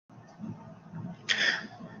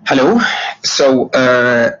Hello. So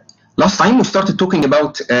last time we started talking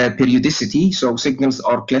about periodicity. So signals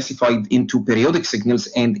are classified into periodic signals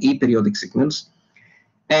and aperiodic signals.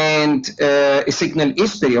 And a signal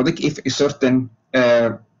is periodic if a certain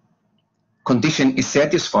condition is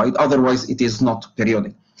satisfied. Otherwise, it is not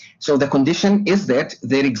periodic. So the condition is that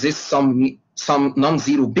there exists some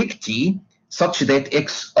non-zero big T such that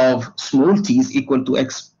x of small t is equal to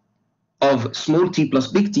x of small t plus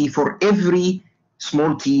big T for every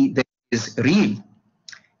small t that is real.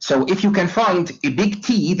 So if you can find a big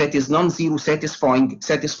T that is non-zero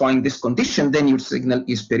satisfying this condition, then your signal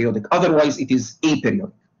is periodic. Otherwise, it is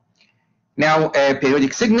aperiodic. Now,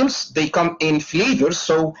 periodic signals, they come in flavors.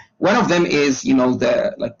 So one of them is,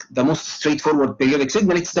 the most straightforward periodic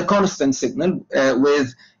signal. It's the constant signal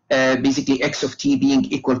with basically x of t being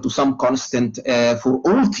equal to some constant for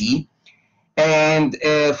all t. And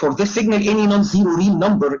for this signal, any non-zero real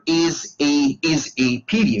number is a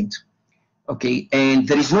period, okay? And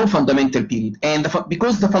there is no fundamental period, and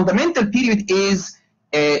because the fundamental period is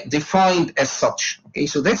defined as such, okay?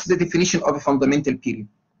 So that's the definition of a fundamental period.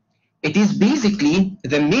 It is basically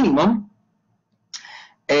the minimum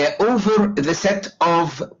over the set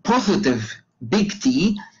of positive big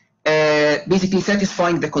T, basically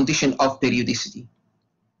satisfying the condition of periodicity.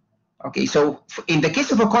 Okay, so in the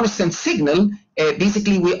case of a constant signal,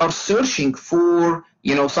 basically we are searching for,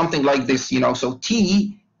 something like this, so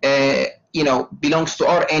T, belongs to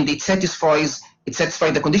R and it satisfies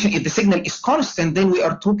the condition. If the signal is constant, then we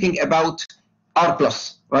are talking about R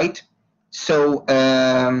plus, right? So,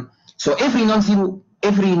 so every non-zero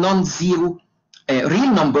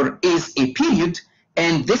real number is a period,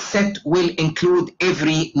 and this set will include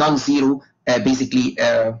every non-zero, basically,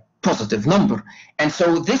 positive number. And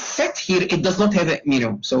so this set here, it does not have a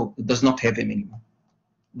minimum. So it does not have a minimum.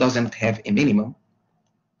 Doesn't have a minimum.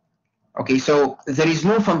 Okay, so there is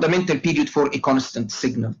no fundamental period for a constant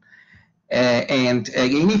signal. And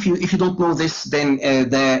again, if you don't know this, then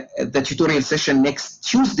the tutorial session next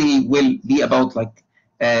Tuesday will be about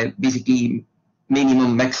basically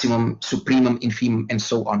minimum, maximum, supremum, infimum, and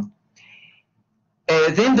so on.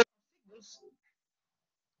 Then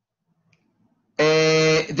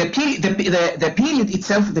the period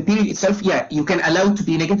itself, yeah, you can allow to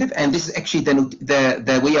be negative, and this is actually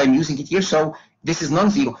the way I'm using it here. So this is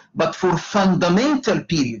non-zero. But for fundamental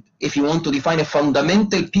period, if you want to define a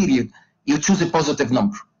fundamental period, you choose a positive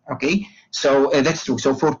number. Okay, so that's true.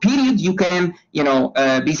 So for period, you can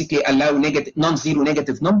basically allow non-zero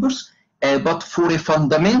negative numbers, but for a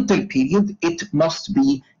fundamental period, it must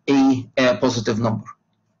be a positive number.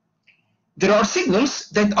 There are signals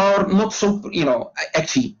that are not so,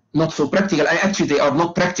 actually not so practical. Actually, they are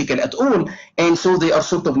not practical at all, and so they are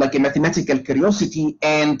sort of like a mathematical curiosity,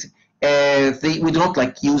 and we do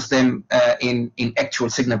not use them in actual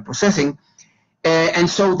signal processing. And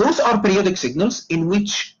so those are periodic signals in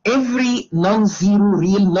which every non-zero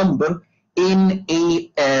real number in a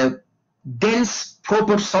dense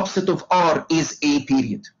proper subset of R is a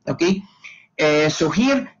period. Okay. So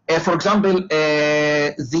here, for example,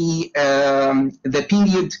 the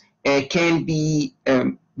period can be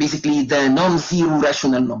basically the non-zero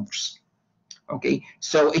rational numbers. Okay,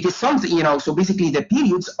 so it is something, so basically the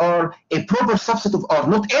periods are a proper subset of R,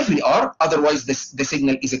 not every R, otherwise the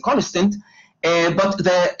signal is a constant, but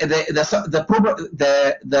the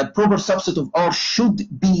proper subset of R should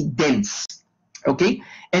be dense. Okay,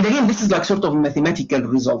 and again, this is sort of a mathematical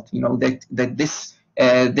result, that this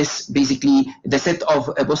basically the set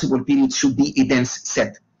of possible periods should be a dense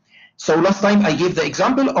set. So last time I gave the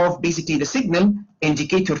example of basically the signal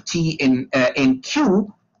indicator T in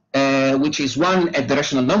Q, which is 1 at the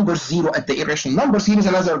rational numbers, 0 at the irrational numbers. Here is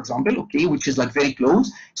another example, okay, which is very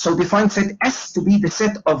close. So define set S to be the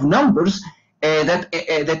set of numbers that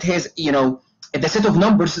has, the set of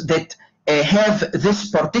numbers that have this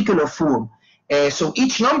particular form. So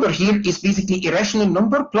each number here is basically a rational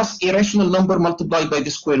number plus a rational number multiplied by the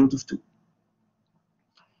square root of 2.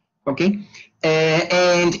 Okay,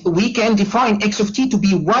 and we can define x of t to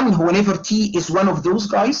be 1 whenever t is one of those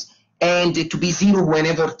guys, and to be 0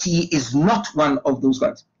 whenever t is not one of those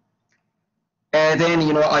guys.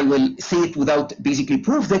 Then, I will say it without basically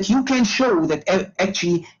proof that you can show that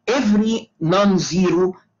actually every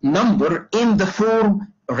non-zero number in the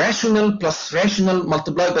form rational plus rational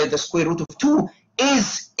multiplied by the square root of 2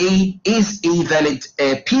 is a valid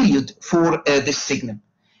period for this signal.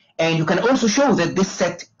 And you can also show that this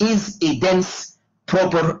set is a dense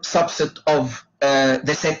proper subset of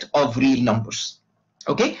the set of real numbers.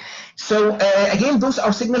 Okay, so again, those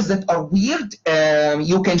are signals that are weird.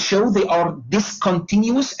 You can show they are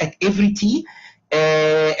discontinuous at every t,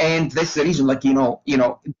 and and that's the reason, like, not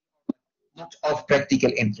of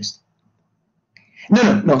practical interest.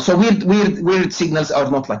 No. So weird signals are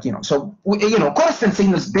not like, so, constant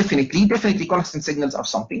signals, definitely constant signals are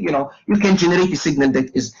something, you can generate a signal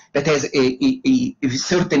that has a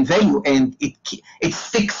certain value, and it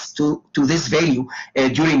sticks to this value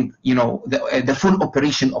during, the full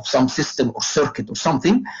operation of some system or circuit or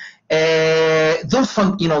something. Those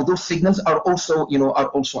signals are also,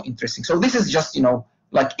 interesting. So this is just,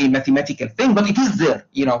 like a mathematical thing, but it is there,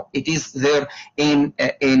 it is there in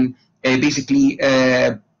basically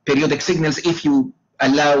periodic signals, if you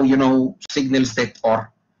allow, signals that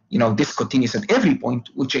are, discontinuous at every point,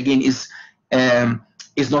 which again is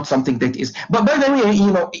not something that is. But by the way,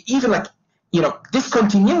 even like,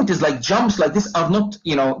 discontinuities like jumps like this are not,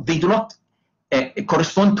 they do not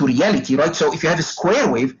correspond to reality, right? So if you have a square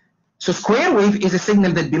wave, so square wave is a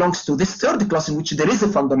signal that belongs to this third class in which there is a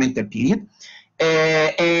fundamental period.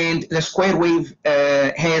 And the square wave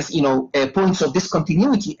has, points of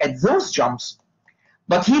discontinuity at those jumps.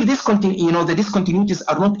 But here, the discontinuities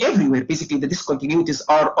are not everywhere. Basically, the discontinuities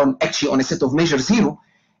are actually on a set of measure 0.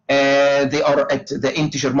 They are at the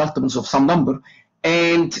integer multiples of some number.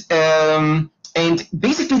 And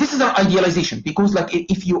basically, this is an idealization, because like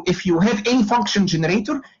if you have any function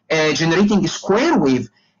generator generating a square wave,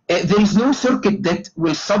 there is no circuit that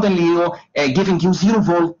will suddenly, giving you 0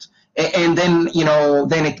 volt. And then,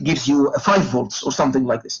 then it gives you 5 volts or something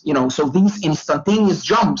like this. So these instantaneous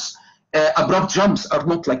jumps, abrupt jumps, are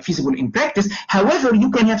not like feasible in practice. However, you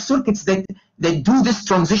can have circuits that do this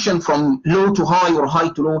transition from low to high or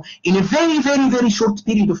high to low in a very, very, very short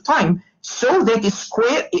period of time, so that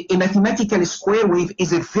a mathematical square wave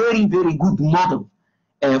is a very, very good model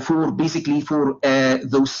for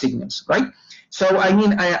those signals, right? So I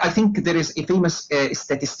mean, I think there is a famous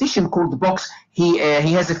statistician called Box. He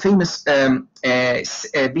has a famous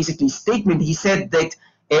basically statement. He said that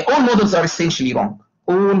all models are essentially wrong.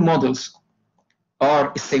 All models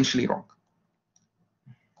are essentially wrong.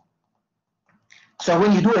 So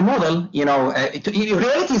when you do a model,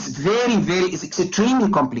 reality is is extremely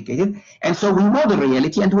complicated, and so we model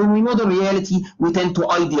reality. And when we model reality, we tend to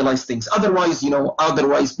idealize things. Otherwise,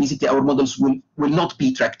 basically our models will not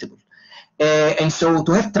be tractable. And so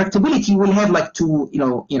to have tractability, we'll have like to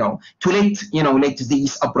let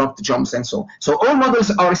these abrupt jumps and so. So all models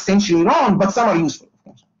are essentially wrong, but some are useful, of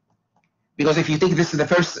course. Because if you take this the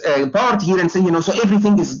first part here and say, so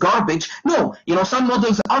everything is garbage. No, some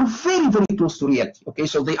models are very, very close to reality. Okay,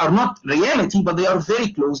 so they are not reality, but they are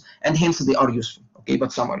very close, and hence they are useful. Okay,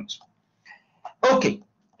 but some are useful. Okay.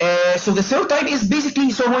 So the third type is basically,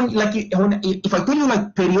 so if I tell you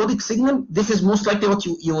like periodic signal, this is most likely what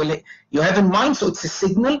you have in mind. So it's a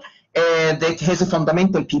signal that has a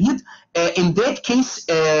fundamental period. In that case,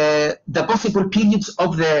 the possible periods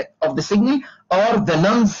of the signal are the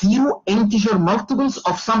non-zero integer multiples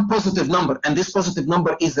of some positive number, and this positive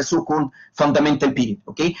number is the so-called fundamental period.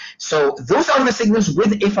 Okay, so those are the signals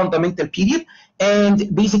with a fundamental period,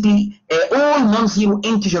 and basically all non-zero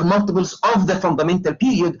integer multiples of the fundamental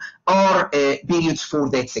period are periods for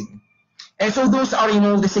that signal. And so those are,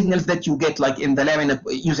 the signals that you get like in the lamina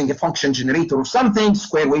using a function generator or something,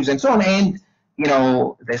 square waves and so on. And,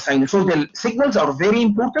 the sinusoidal signals are very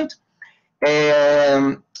important.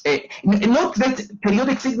 Note that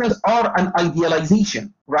periodic signals are an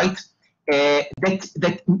idealization, right?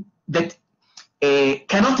 That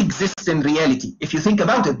cannot exist in reality, if you think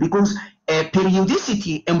about it, because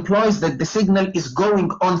periodicity implies that the signal is going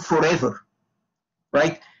on forever,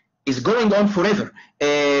 right? Is going on forever,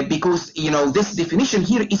 because this definition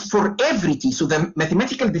here is for every t. So the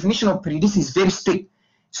mathematical definition of periodicity is very strict.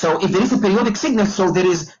 So if there is a periodic signal, so there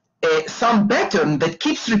is some pattern that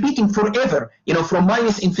keeps repeating forever, from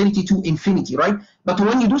 -infinity to infinity, right? But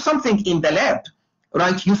when you do something in the lab,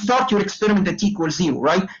 right, you start your experiment at t = 0,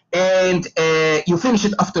 right, and you finish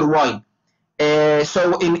it after a while. So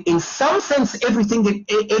in some sense, every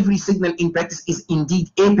signal in practice is indeed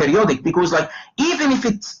aperiodic, because like even if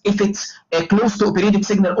it's close to a periodic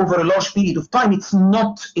signal over a large period of time, it's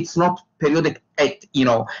not periodic at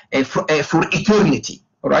for eternity,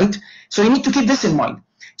 right? So you need to keep this in mind.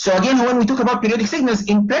 So again, when we talk about periodic signals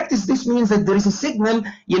in practice, this means that there is a signal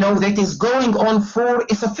that is going on for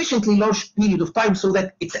a sufficiently large period of time, so that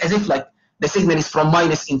it's as if like the signal is from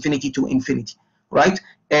 -infinity to infinity, right?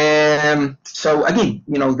 So again,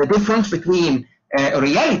 the difference between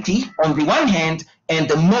reality on the one hand and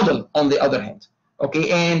the model on the other hand. Okay,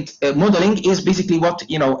 and modeling is basically what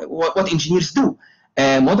what engineers do.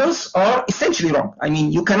 Models are essentially wrong. I mean,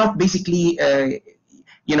 you cannot basically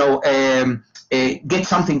get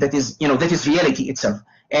something that is that is reality itself.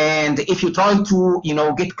 And if you try to,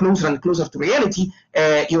 get closer and closer to reality,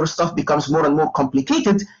 your stuff becomes more and more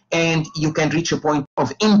complicated, and you can reach a point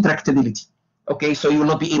of intractability. Okay, so you will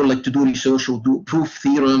not be able to do research or do proof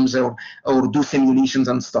theorems or do simulations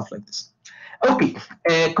and stuff like this. Okay,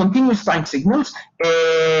 continuous time signals,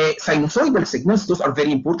 sinusoidal signals, those are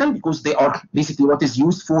very important because they are basically what is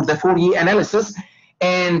used for the Fourier analysis.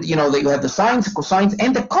 And you have the sines, cosines,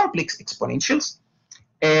 and the complex exponentials.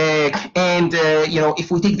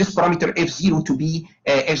 If we take this parameter f0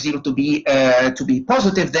 to be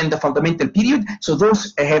positive, then the fundamental period. So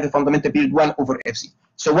those have a fundamental period 1 over f0.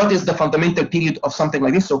 So what is the fundamental period of something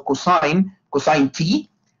like this? So cosine t.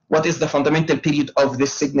 What is the fundamental period of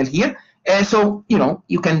this signal here? So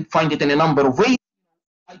you can find it in a number of ways.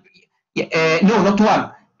 No, not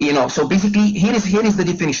one. So basically here is the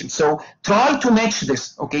definition. So try to match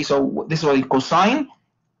this. Okay, so this is what cosine.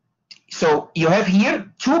 So you have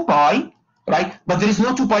here 2 pi, right? But there is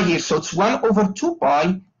no 2 pi here, so it's 1 over 2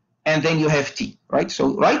 pi, and then you have t, right?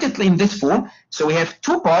 So write it in this form. So we have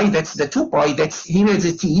 2 pi, that's the 2 pi, that's here is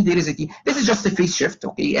a t, there is a t. This is just a phase shift,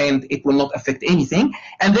 okay, and it will not affect anything.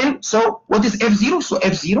 And then, so what is f0? So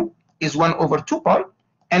f0 is 1 over 2 pi,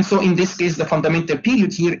 and so in this case, the fundamental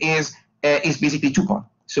period here is basically 2 pi.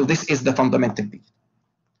 So this is the fundamental period.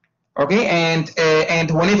 Okay, and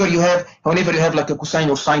whenever you have like a cosine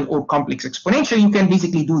or sine or complex exponential, you can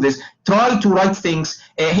basically do this. Try to write things.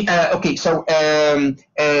 Okay, so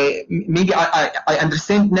maybe I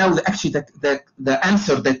understand now actually the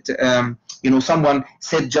answer that someone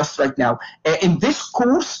said just right now. In this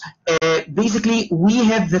course, basically we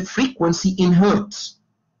have the frequency in hertz.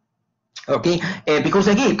 Okay, because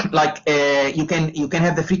again, like you can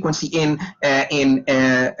have the frequency in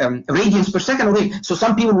radians per second. Okay, so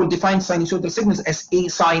some people will define sinusoidal signals as a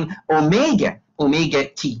sine omega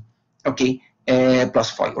t. Okay,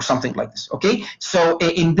 plus phi or something like this. Okay, so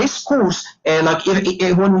in this course, like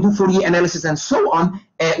when we do Fourier analysis and so on,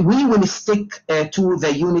 we will stick to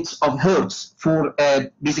the units of hertz for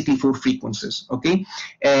basically for frequencies. Okay,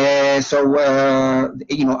 so I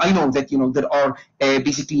know that there are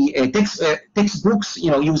basically textbooks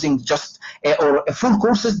using just or full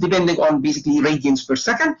courses depending on basically radians per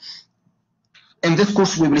second. In this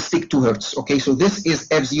course, we will stick to hertz. Okay, so this is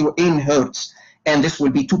f0 in hertz, and this will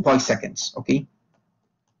be 2 pi seconds. Okay.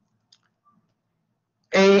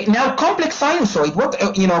 Now, complex sinusoid. What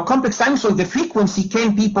complex sinusoid? The frequency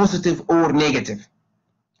can be positive or negative.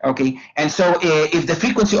 Okay, and so if the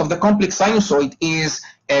frequency of the complex sinusoid is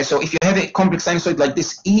so if you have a complex sinusoid like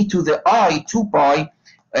this, e to the I 2 pi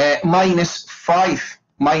minus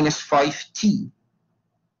 5t.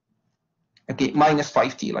 Okay, minus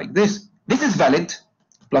 5t like this. This is valid,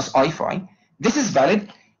 plus I phi. This is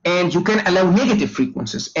valid. And you can allow negative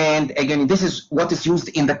frequencies. And again, this is what is used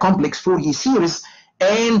in the complex Fourier series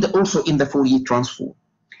and also in the Fourier transform.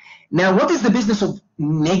 Now, what is the business of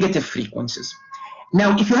negative frequencies?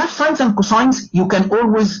 Now, if you have sines and cosines, you can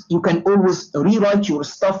always rewrite your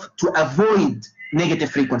stuff to avoid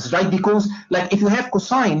negative frequencies, right? Because like if you have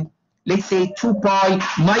cosine, let's say 2 pi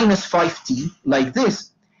minus 5t like this,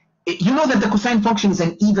 you know that the cosine function is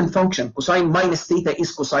an even function. Cosine minus theta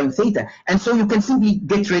is cosine theta. And so you can simply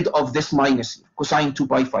get rid of this minus here, cosine 2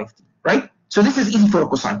 pi 5t, right? So this is easy for a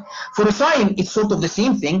cosine. For a sine, it's sort of the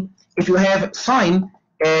same thing. If you have sine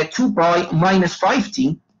 2 pi minus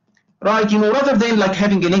 5t, right, rather than like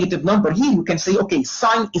having a negative number here, you can say, okay,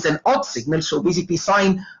 sine is an odd signal. So basically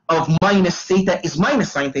sine of minus theta is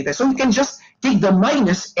minus sine theta. So you can just take the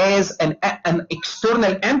minus as an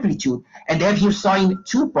external amplitude and have here sine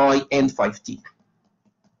 2 pi and 5t.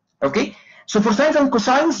 Okay, so for sines and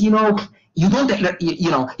cosines, you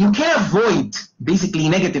can avoid basically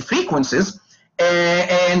negative frequencies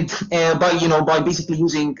by basically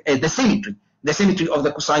using the symmetry of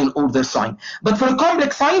the cosine or the sine. But for a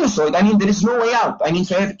complex sinusoid, I mean, there is no way out. I mean,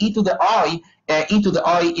 so I have e to the I, 2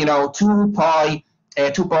 pi,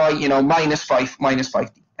 minus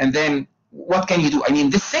 5t. And then what can you do? I mean,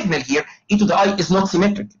 this signal here, e to the I, is not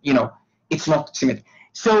symmetric. It's not symmetric.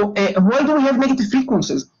 So why do we have negative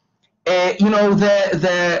frequencies? The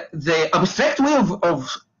abstract way of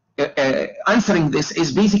answering this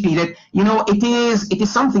is basically that it is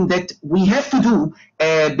something that we have to do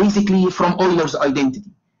basically from Euler's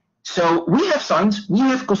identity. So we have sines, we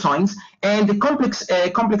have cosines, and the complex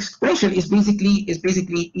expression is basically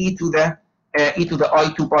e to the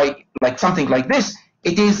I 2 pi, like something like this.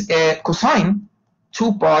 It is cosine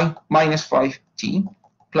 2 pi minus 5t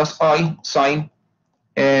plus I sine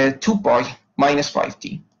 2 pi minus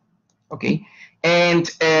 5t. Okay, and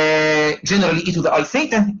generally e to the I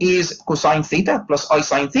theta is cosine theta plus I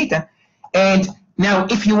sine theta. And Now,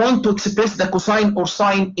 if you want to express the cosine or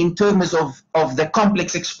sine in terms of the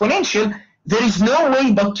complex exponential, there is no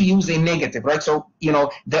way but to use a negative, right? So, you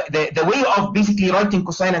know, the way of basically writing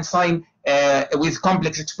cosine and sine with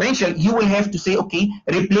complex exponential, you will have to say, okay,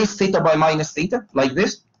 replace theta by minus theta, like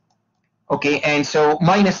this. Okay, and so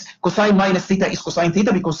cosine minus theta is cosine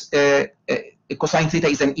theta, because cosine theta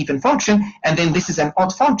is an even function, and then this is an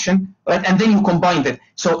odd function, right? And then you combine them.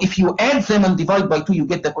 So if you add them and divide by 2, you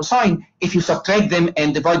get the cosine. If you subtract them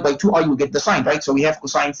and divide by 2i, you get the sine, right? So we have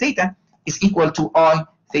cosine theta is equal to I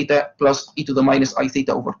theta plus e to the minus I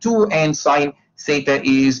theta over 2, and sine theta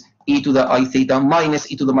is e to the I theta minus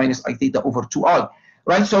e to the minus I theta over 2i,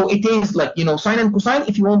 right? So it is like, you know, sine and cosine.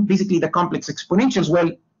 If you want basically the complex exponentials, well,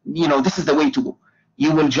 you know, this is the way to go.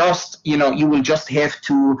 You will just, you know, you will just have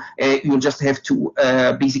to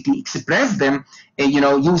basically express them, you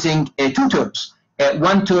know, using 2 terms.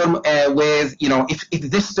 One term with, you know, if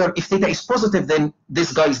theta is positive, then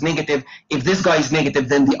this guy is negative. If this guy is negative,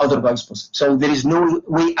 then the other guy is positive. So there is no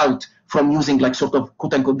way out from using like sort of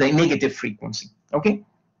quote unquote the negative frequency. Okay.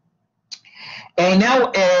 And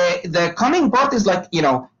now the coming part is like, you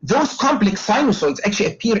know, those complex sinusoids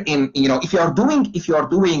actually appear in, you know, if you are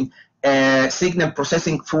doing signal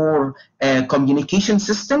processing for communication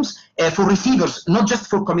systems, for receivers, not just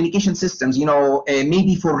for communication systems, you know,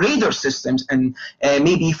 maybe for radar systems, and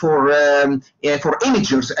maybe for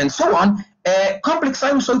imagers and so on. Complex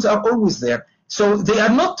sinusoids are always there, so they are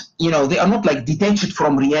not, you know, they are not like detached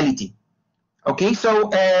from reality. Okay, so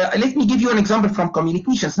let me give you an example from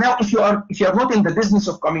communications. Now, if you are not in the business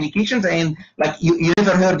of communications, and like you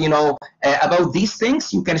never heard, you know, about these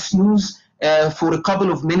things, you can snooze for a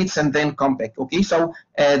couple of minutes and then come back. Okay, so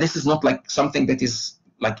this is not like something that is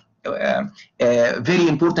like very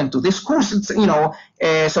important to this course. It's, you know,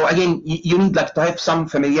 so again, you need like to have some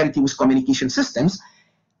familiarity with communication systems.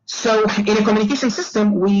 So in a communication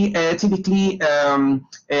system, we typically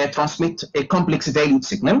transmit a complex valued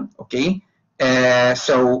signal. Okay.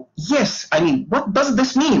 So yes, I mean, what does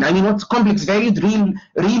this mean? I mean, what's complex valued,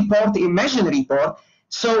 real part, imaginary part?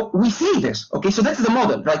 So we see this. Okay, so that's the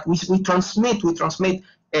model, right? We transmit,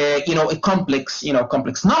 you know, a complex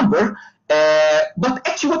number. But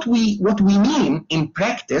actually, what we mean in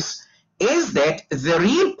practice is that the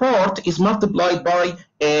real part is multiplied by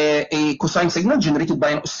a cosine signal generated by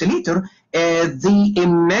an oscillator. The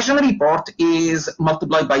imaginary part is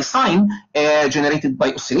multiplied by sine generated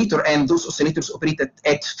by oscillator, and those oscillators operate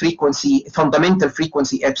at frequency, fundamental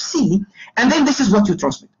frequency fc, and then this is what you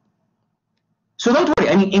transmit. So don't worry.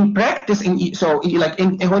 I mean, in practice, when you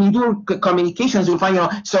do communications, you'll find, you know,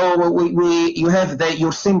 so you have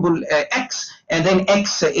your symbol x, and then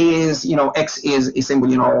x is a symbol,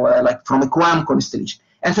 you know, like from a Quam constellation.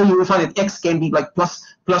 And so you will find that x can be like plus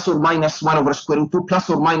or minus 1 over square root 2, plus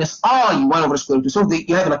or minus I 1 over square root 2. So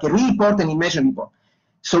you have like a real part and imaginary part.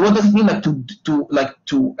 So what does it mean, like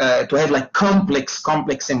to have like complex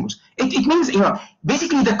symbols? It means, you know,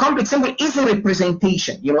 basically the complex symbol is a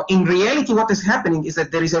representation. You know, in reality, what is happening is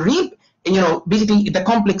that there is a real, you know, basically the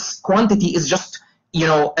complex quantity is just, you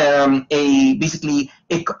know, basically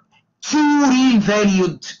two real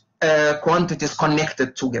valued quantities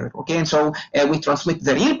connected together. Okay, and so we transmit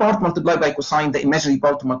the real part multiplied by cosine, the imaginary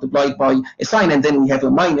part multiplied by a sine, and then we have a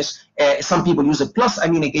minus. Some people use a plus. I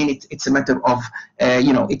mean, again, it's a matter of,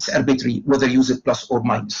 you know, it's arbitrary whether you use it plus or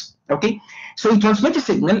minus. Okay, so you transmit a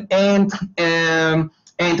signal, and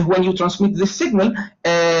when you transmit this signal,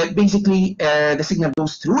 basically the signal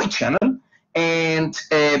goes through a channel, and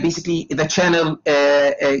basically the channel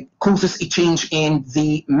causes a change in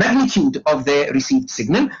the magnitude of the received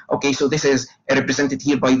signal. Okay, so this is represented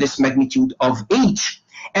here by this magnitude of h,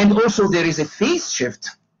 and also there is a phase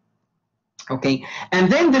shift. Okay, and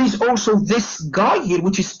then there is also this guy here,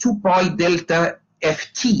 which is 2 pi delta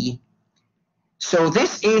ft. So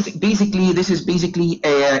this is basically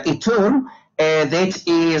a term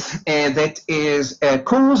that is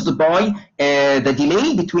caused by the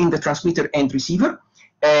delay between the transmitter and receiver.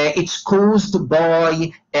 It's caused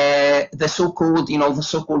by the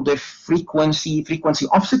so-called frequency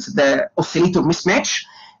offsets, the oscillator mismatch,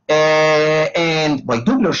 and by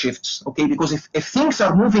Doppler shifts. Okay, because if things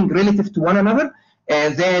are moving relative to one another,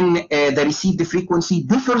 then the received frequency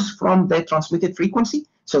differs from the transmitted frequency.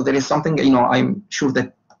 So there is something, you know, I'm sure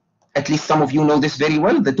that at least some of you know this very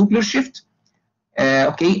well, the Doppler shift.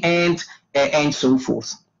 Okay, and so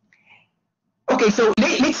forth. Okay, so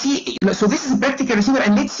let's see. So this is a practical receiver,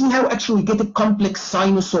 and let's see how actually we get a complex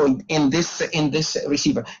sinusoid in this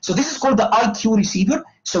receiver. So this is called the IQ receiver.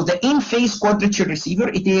 So the in-phase-quadrature receiver.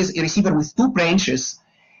 It is a receiver with 2 branches,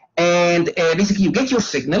 and basically you get your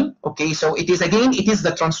signal. Okay, so it is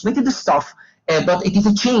the transmitted stuff but it is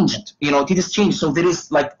a changed, it is changed. So there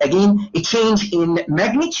is like, again, a change in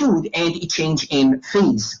magnitude and a change in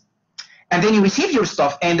phase. And then you receive your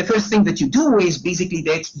stuff, and the first thing that you do is basically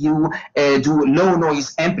that you do low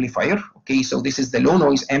noise amplifier. Okay, so this is the low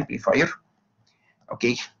noise amplifier.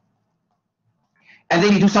 Okay. And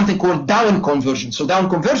then you do something called down conversion. So down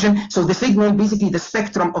conversion, so the signal, basically the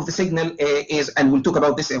spectrum of the signal is, and we'll talk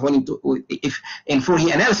about this when if in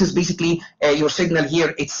Fourier analysis, basically your signal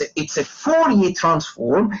here, it's a Fourier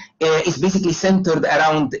transform, is basically centered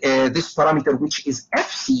around this parameter, which is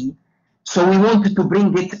FC. So we wanted to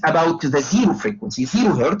bring it about to the 0 frequency,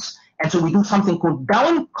 0 hertz, and so we do something called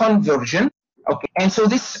down conversion. Okay, and so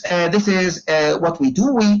this is what we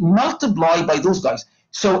do. We multiply by those guys.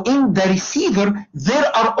 So in the receiver, there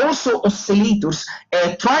are also oscillators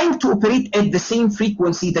trying to operate at the same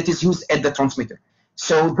frequency that is used at the transmitter.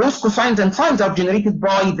 So those cosines and sines are generated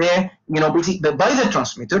by the, basically by the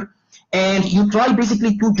transmitter, and you try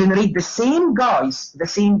basically to generate the same guys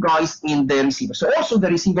in the receiver. So also the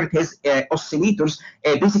receiver has oscillators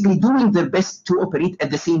basically doing their best to operate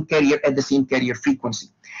at the same carrier frequency.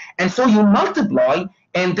 And so you multiply,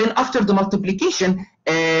 and then after the multiplication,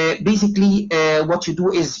 basically what you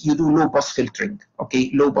do is you do low pass filtering.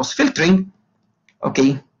 Okay, low pass filtering.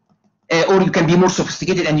 Okay. Or you can be more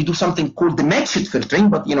sophisticated and you do something called the matched filtering,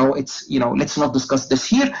 but let's not discuss this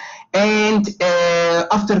here. And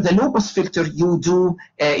after the low pass filter, you do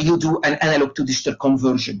an analog to digital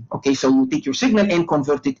conversion. Okay, so you take your signal and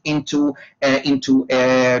convert it into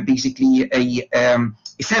basically a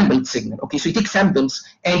sampled signal. Okay, so you take samples,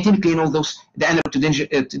 and typically the analog to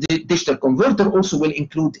digital converter also will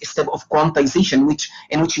include a step of quantization,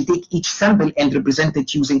 in which you take each sample and represent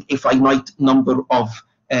it using a finite number of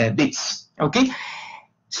bits. Okay,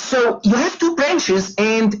 so you have two branches,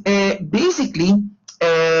 and basically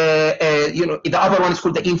the upper one is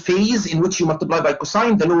called the in phase, in which you multiply by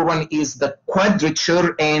cosine. The lower one is the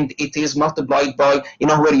quadrature, and it is multiplied by,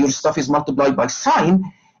 where your stuff is multiplied by sine.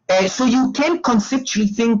 So you can conceptually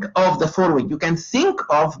think of the following. You can think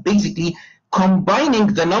of basically combining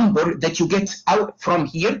the number that you get out from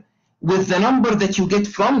here with the number that you get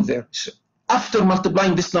from there, so after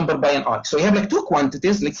multiplying this number by an I. So you have like two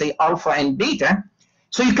quantities, let's say alpha and beta.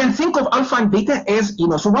 So you can think of alpha and beta as,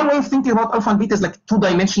 so one way of thinking about alpha and beta is like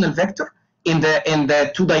two-dimensional vector in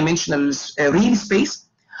the two-dimensional real space.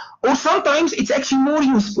 Or sometimes it's actually more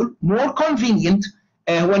useful, more convenient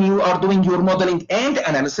when you are doing your modeling and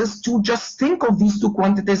analysis to just think of these two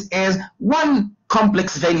quantities as one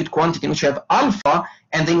complex valued quantity, in which you have alpha,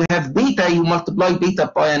 and then you have beta, you multiply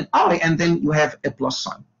beta by an I, and then you have a plus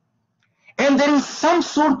sign. And there is some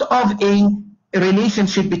sort of a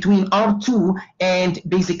relationship between R2 and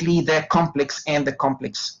basically the complex and the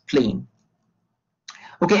complex plane.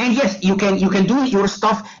 Okay, and yes, you can do your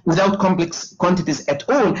stuff without complex quantities at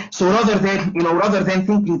all. So rather than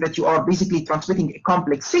thinking that you are basically transmitting a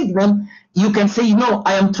complex signal, you can say, no,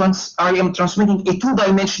 I am transmitting a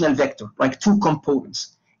two-dimensional vector, like two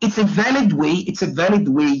components. It's a valid way,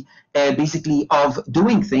 basically of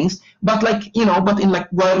doing things, but but in like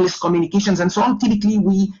wireless communications and so on, typically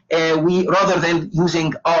we rather than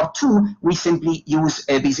using R2, we simply use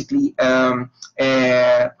basically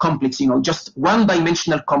complex, just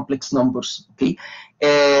one-dimensional complex numbers. Okay,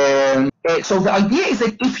 so the idea is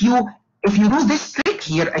that if you do this trick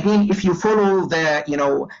here, again, if you follow the,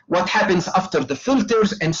 what happens after the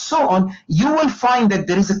filters and so on, you will find that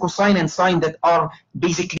there is a cosine and sine that are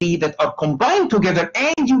combined together,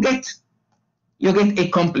 and you get a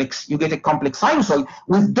complex sinusoid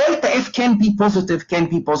with delta f can be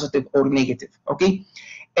positive or negative. Okay,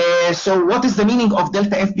 so what is the meaning of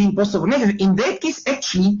delta f being positive or negative? In that case,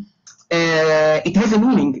 actually, it has a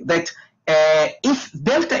meaning that if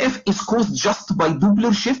delta f is caused just by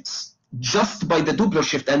Doppler shifts, just by the Doppler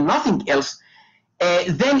shift and nothing else,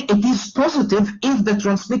 then it is positive if the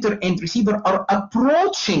transmitter and receiver are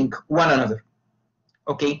approaching one another.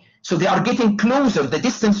 Okay, so they are getting closer. The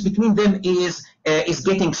distance between them is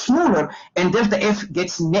getting smaller, and delta f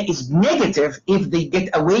is negative if they get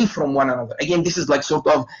away from one another. Again, this is like sort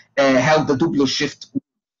of how the Doppler shift.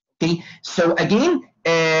 Okay, so again,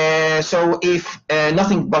 so if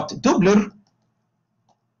nothing but Doppler,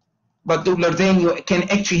 then you can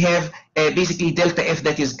actually have basically delta f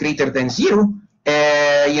that is greater than 0,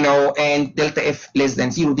 and delta f less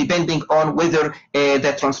than 0, depending on whether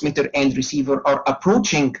the transmitter and receiver are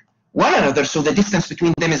approaching one another. So the distance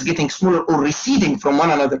between them is getting smaller or receding from one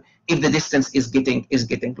another if the distance is getting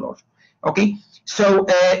larger. Okay, so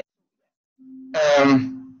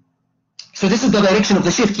so this is the direction of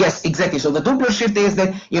the shift. Yes, exactly. So the Doppler shift is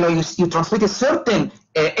that you transmit a certain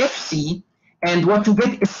FC, And what you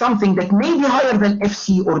get is something that may be higher than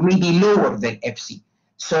FC or maybe lower than FC.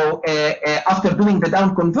 So after doing the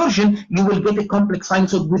down conversion, you will get a complex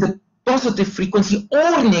sinusoid with a positive frequency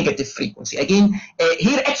or negative frequency. Again,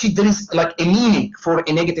 here actually there is like a meaning for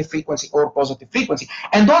a negative frequency or positive frequency.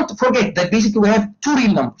 And don't forget that basically we have two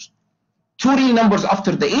real numbers. Two real numbers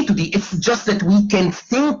after the A to D. It's just that we can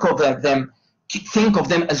think of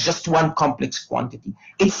them as just one complex quantity.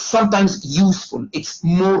 It's sometimes useful. It's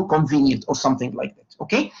more convenient or something like that.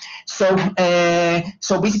 Okay, so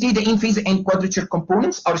basically the in-phase and quadrature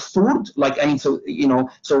components are stored, like, I mean, so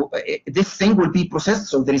this thing will be processed.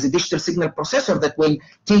 So there is a digital signal processor that will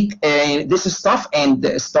take this stuff and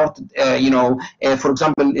start, for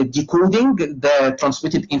example, decoding the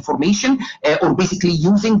transmitted information, or basically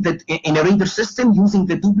using the in a radar system using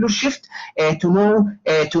the Doppler shift to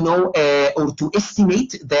know or to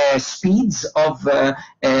estimate the speeds of the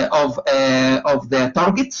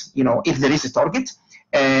target, if there is a target.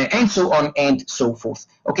 And so on and so forth.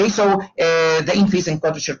 Okay, so the in-phase and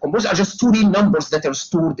quadrature components are just two real numbers that are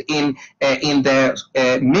stored in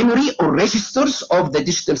the memory or registers of the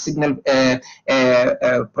digital signal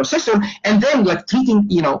processor, and then like treating,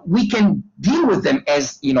 we can deal with them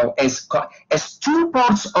as as two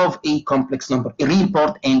parts of a complex number, a real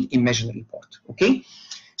part and imaginary part. Okay,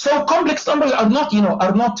 so complex numbers are not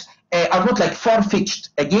like far-fetched.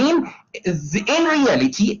 Again, in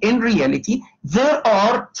reality, there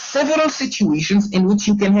are several situations in which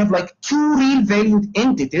you can have like two real valued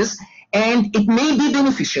entities, and it may be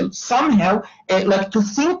beneficial somehow like to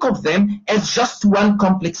think of them as just one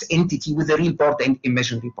complex entity with a real part and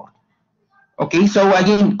imaginary part. Okay, so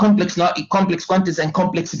again, complex quantities and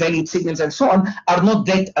complex valued signals and so on are not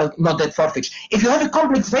that far-fetched. If you have a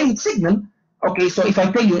complex valued signal, okay, so if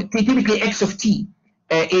I tell you typically x of t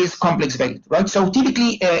is complex valued, right? So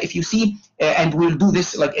typically, if you see, and we'll do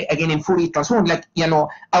this like again in Fourier transform, like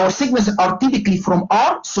our signals are typically from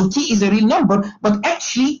R, so t is a real number, but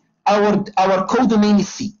actually our codomain is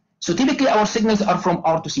C. So typically our signals are from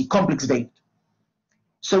R to C, complex valued.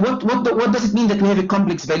 So what does it mean that we have a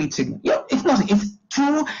complex valued signal? Yeah, it's nothing. It's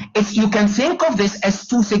two. You can think of this as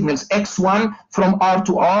two signals: x1 from R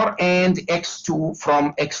to R and x2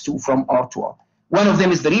 from R to R. One of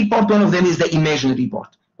them is the real part, one of them is the imaginary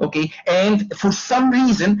part. Okay, and for some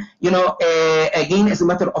reason, again, as a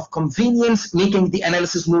matter of convenience, making the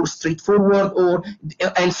analysis more straightforward,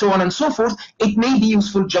 and so on and so forth, it may be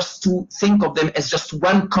useful just to think of them as just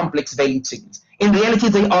one complex valued signals. In reality,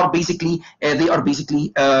 they are basically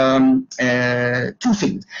two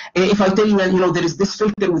signals. If I tell you, there is this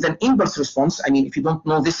filter with an impulse response. I mean, if you don't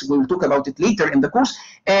know this, we'll talk about it later in the course.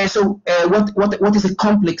 What is a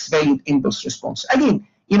complex valued impulse response? Again,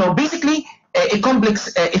 basically a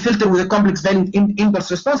filter with a complex valued impulse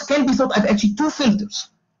response can be thought of actually two filters.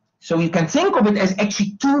 So you can think of it as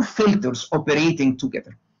actually two filters operating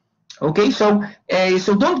together. Okay, so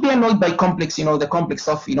don't be annoyed by complex, the complex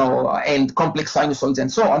stuff, and complex sinusoids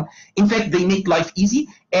and so on. In fact, they make life easy,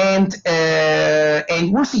 and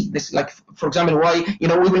we'll see this. Like, for example, why we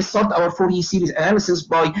will start our Fourier series analysis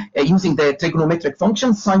by using the trigonometric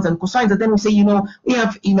functions, sines and cosines, and then we say, we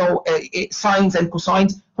have sines and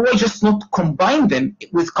cosines. Why just not combine them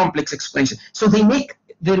with complex exponentials? So they make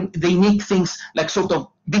things like sort of a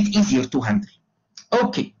bit easier to handle.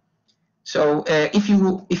 Okay. So if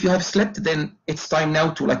you have slept, then it's time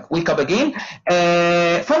now to like wake up again.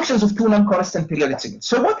 Functions of two non-constant periodic signals.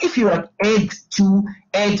 So what if you like add two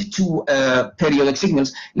periodic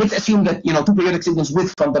signals? Let's assume that two periodic signals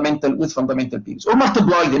with fundamental periods, or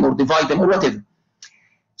multiply them or divide them or whatever.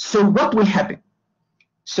 So what will happen?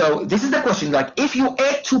 So this is the question. Like, if you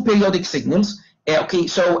add two periodic signals, okay,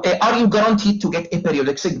 so are you guaranteed to get a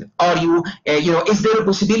periodic signal? Are you, is there a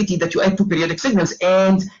possibility that you add two periodic signals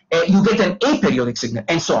and you get an aperiodic signal,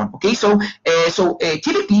 and so on? Okay, so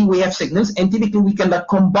typically we have signals, and typically we can like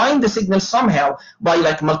combine the signals somehow by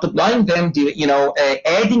like multiplying them,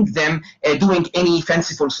 adding them, doing any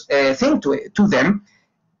fanciful thing to them.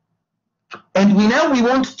 And we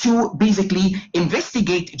want to basically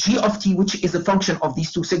investigate g of t, which is a function of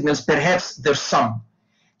these two signals, perhaps their sum.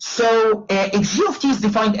 So if g of t is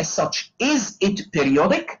defined as such, is it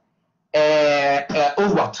periodic or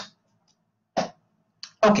what?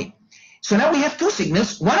 Okay, so now we have two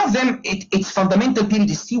signals. One of them, its fundamental period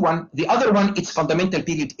is t1. The other one, its fundamental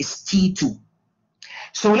period is t2.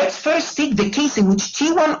 So let's first take the case in which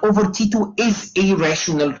t1 over t2 is a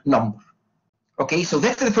rational number. Okay, so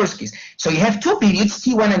that's the first case. So you have two periods,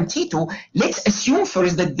 T1 and T2. Let's assume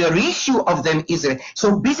first that the ratio of them is,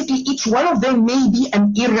 so basically each one of them may be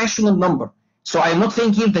an irrational number. So I'm not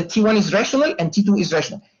saying here that T1 is rational and T2 is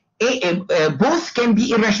rational. both can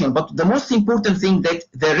be irrational, but the most important thing that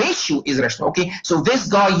the ratio is rational. Okay, so this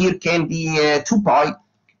guy here can be 2 pi.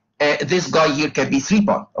 This guy here can be 3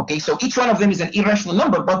 pi. Okay, so each one of them is an irrational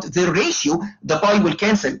number, but the ratio, the pi will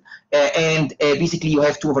cancel, and basically you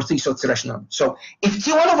have 2 over 3, so it's a rational number. So if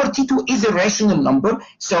T1 over T2 is a rational number,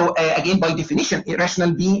 so again, by definition,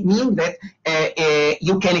 irrational meaning that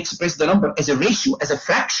you can express the number as a ratio, as a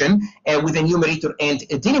fraction with a numerator and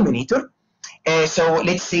a denominator. So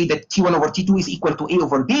let's say that T1 over T2 is equal to A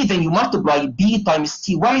over B, then you multiply B times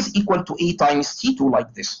T1 is equal to A times T2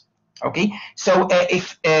 like this. Okay, so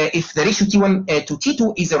if the ratio T1 to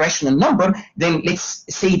T2 is a rational number, then let's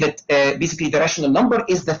say that basically the rational number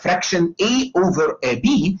is the fraction A over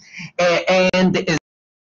B, and B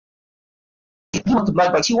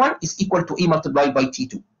multiplied by T1 is equal to A multiplied by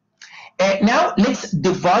T2. Now let's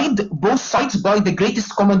divide both sides by the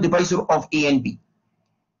greatest common divisor of A and B.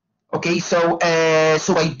 Okay, so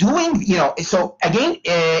so by doing, so again,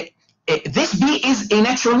 this B is a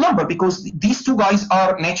natural number because these two guys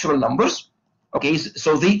are natural numbers. Okay,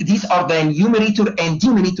 so these are the numerator and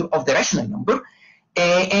denominator of the rational number,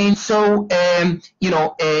 and so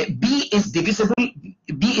B is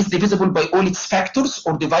divisible by all its factors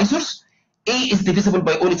or divisors. A is divisible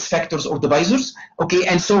by all its factors or divisors. Okay,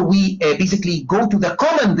 and so we basically go to the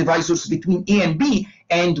common divisors between A and B,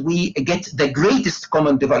 and we get the greatest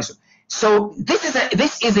common divisor. So this is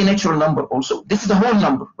a natural number also. This is the whole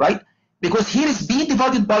number, right? Because here is B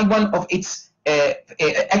divided by one of its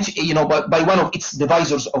by one of its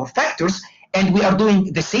divisors or factors, and we are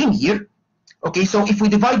doing the same here. Okay, so if we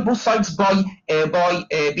divide both sides by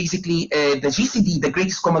basically the GCD, the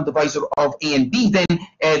greatest common divisor of A and B, then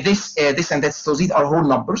this and that. So these are whole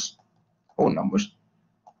numbers.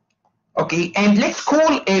 Okay, and let's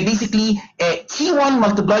call basically T1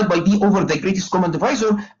 multiplied by B over the greatest common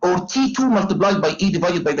divisor, or T2 multiplied by A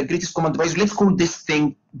divided by the greatest common divisor. Let's call this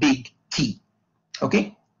thing big T.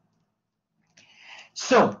 Okay.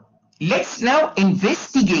 So let's now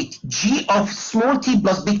investigate G of small t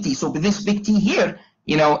plus big T. So with this big T here,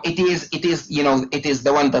 it is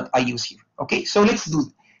the one that I use here. Okay, so let's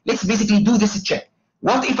basically do this check.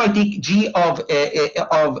 What if I take G of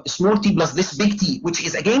small t plus this big T, which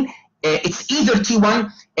is again it's either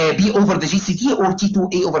T1 B over the GCT or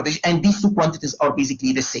T2 A over the G, and these two quantities are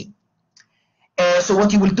basically the same. So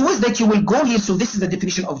what you will do is that you will go here. So this is the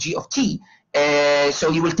definition of G of T. So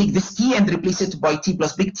you will take this T and replace it by T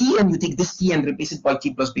plus big T, and you take this T and replace it by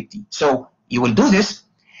T plus big T. So you will do this,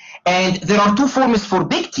 and there are two forms for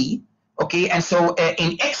big T. Okay, and so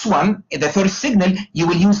in X1, the first signal, you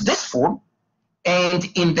will use this form, and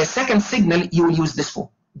in the second signal, you will use this form.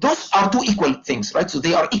 Those are two equal things, right? So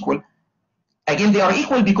they are equal. Again, they are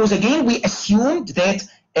equal because, again, we assumed that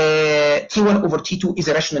T1 over T2 is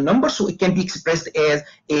a rational number, so it can be expressed as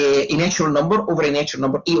a natural number over a natural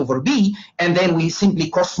number A over B, and then we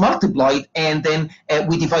simply cross multiplied, and then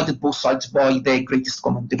we divided both sides by the greatest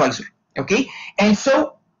common divisor. Okay, and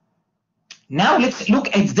so now let's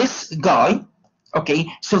look at this guy. Okay,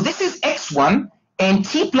 so this is X1 and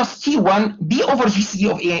T plus T1 B over GCD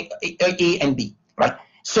of A and B, right?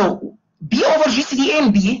 So B over GCD A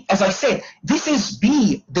and B, as I said, this is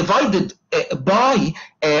B divided by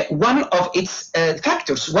one of its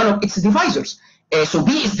factors, one of its divisors. So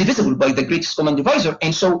B is divisible by the greatest common divisor,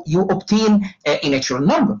 and so you obtain a natural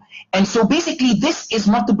number. And so basically this is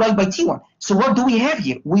multiplied by T1. So what do we have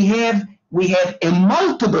here? We have a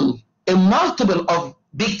multiple of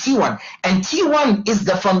big T1, and T1 is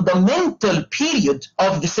the fundamental period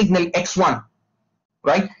of the signal X1,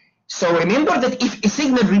 right? So remember that if a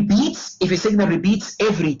signal repeats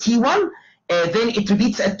every T1, then it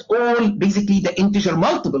repeats at all basically the integer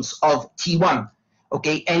multiples of T1.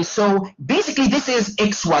 Okay, and so basically this is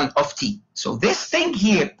X1 of T. So this thing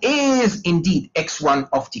here is indeed X1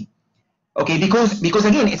 of T. Okay, because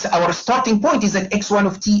again, it's our starting point is that X1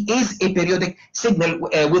 of T is a periodic signal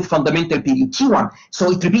with fundamental period T1.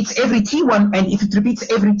 So it repeats every T1, and if it repeats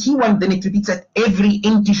every T1, then it repeats at every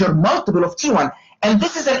integer multiple of T1. And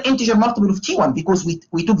this is an integer multiple of T1 because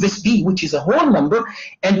we took this B, which is a whole number,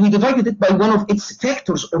 and we divided it by one of its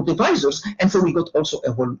factors or divisors, and so we got also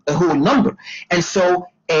a whole number. And so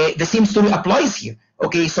the same story applies here.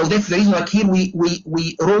 Okay, so that's the reason, like here we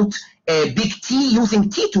wrote big T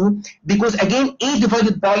using T2, because again, A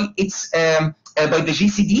divided by its by the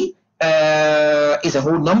GCD is a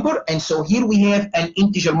whole number, and so here we have an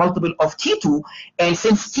integer multiple of T2, and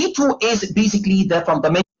since T2 is basically the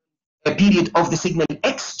fundamental period of the signal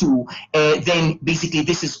X2, then basically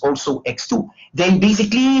this is also X2. Then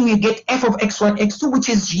basically we get f of X1, X2, which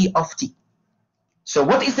is G of T. So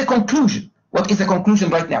what is the conclusion? What is the conclusion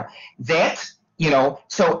right now? That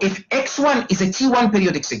so if X1 is a T1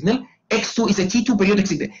 periodic signal, X2 is a T2 periodic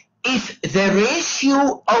signal. If the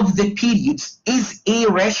ratio of the periods is a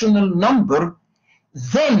rational number,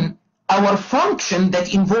 then our function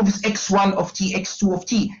that involves X1 of T, X2 of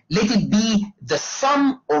T, let it be the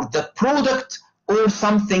sum or the product or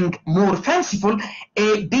something more fanciful,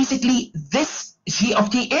 basically this G of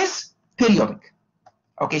T is periodic.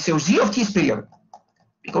 Okay, so G of T is periodic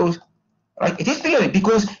because, right, it is periodic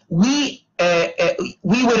because we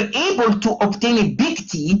were able to obtain a big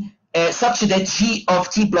T such that G of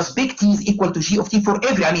T plus big T is equal to G of T for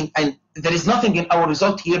every, and there is nothing in our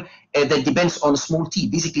result here that depends on small t.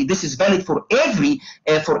 Basically, this is valid for every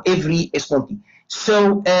small t.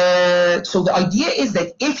 So, so the idea is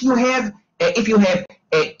that if you have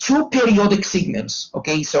two periodic signals,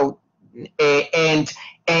 okay, so and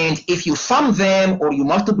if you sum them or you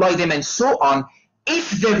multiply them and so on,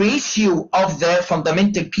 if the ratio of the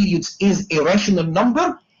fundamental periods is a rational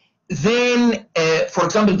number, then, for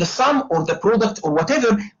example, the sum or the product or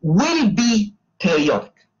whatever will be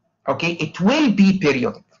periodic. Okay, it will be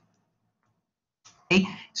periodic. Okay,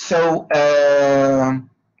 so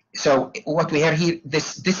so what we have here,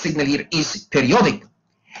 this signal here is periodic,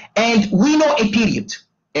 and we know a period.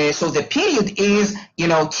 So the period is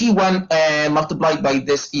T1 multiplied by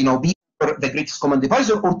this B over the greatest common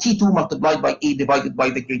divisor, or T2 multiplied by A divided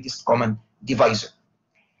by the greatest common divisor.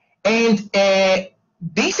 And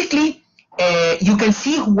basically, you can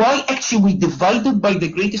see why actually we divided by the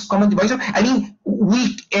greatest common divisor. I mean,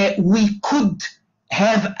 we could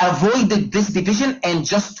have avoided this division and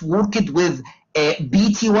just work it with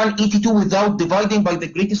BT1, ET2 without dividing by the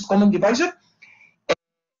greatest common divisor.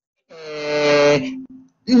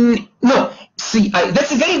 No, see,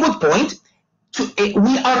 that's a very good point.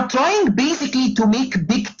 We are trying basically to make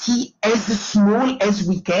big T as small as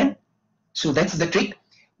we can. So that's the trick.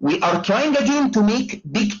 We are trying again to make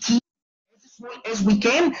big T as small as we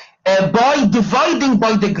can by dividing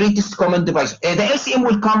by the greatest common divisor. The LCM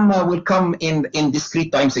will come in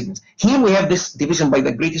discrete time signals. Here we have this division by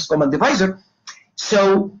the greatest common divisor.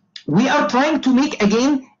 So we are trying to make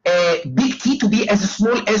again big T to be as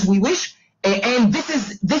small as we wish, and this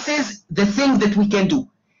is the thing that we can do.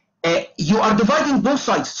 You are dividing both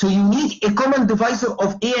sides, so you need a common divisor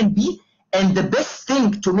of A and B. And the best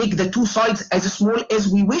thing to make the two sides as small as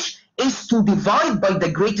we wish is to divide by the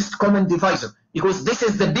greatest common divisor, because this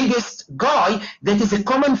is the biggest guy that is a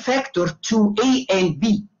common factor to A and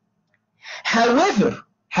B. However,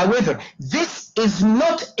 this is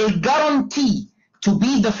not a guarantee to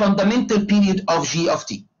be the fundamental period of G of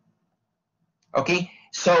T. Okay,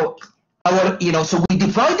 so so we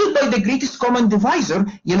divided by the greatest common divisor,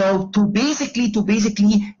 to basically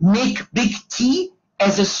make big T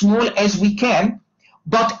as small as we can,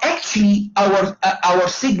 but actually our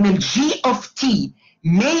signal G of T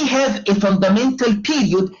may have a fundamental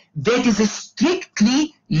period that is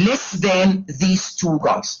strictly less than these two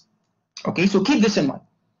guys. Okay, so keep this in mind.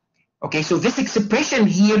 Okay, so this expression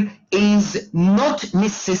here is not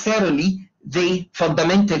necessarily the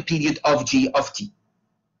fundamental period of G of T.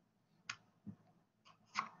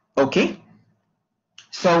 Okay,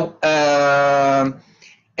 so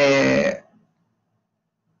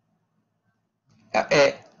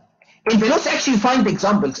in the notes actually find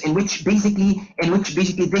examples in which basically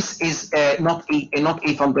this is not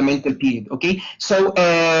a fundamental period. Okay, so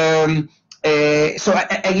let's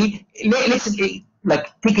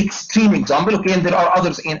like take extreme example. Okay, and there are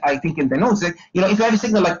others I think in the notes that if you have a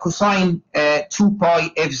signal like cosine 2 pi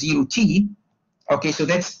f0 t. Okay, so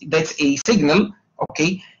that's a signal.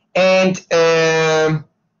 Okay, and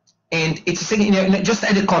it's a signal, just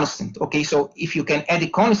add a constant. Okay, so if you can add a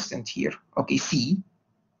constant here, okay, C.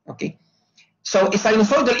 Okay, so a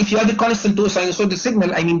sinusoidal, if you add a constant to a sinusoidal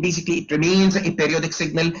signal, I mean basically it remains a periodic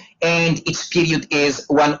signal and its period is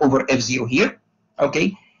 1 over f0 here.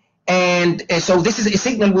 Okay, and so this is a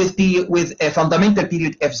signal with a fundamental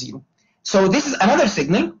period f0. So this is another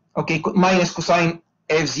signal. Okay, minus cosine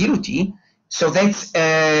f0 t. So that's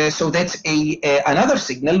another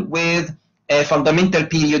signal with a fundamental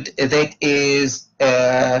period that is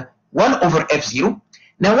 1 over f0.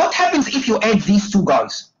 Now what happens if you add these two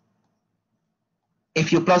guys?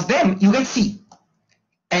 If you plus them, you get C.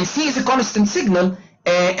 And C is a constant signal,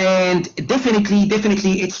 and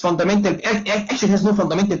definitely its fundamental actually has no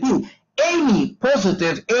fundamental period. Any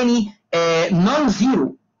positive, any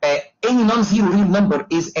non-zero real number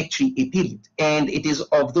is actually a period, and it is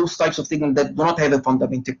of those types of signals that do not have a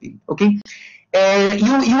fundamental period. Okay,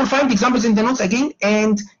 you will find examples in the notes again,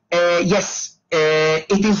 and yes,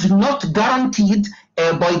 it is not guaranteed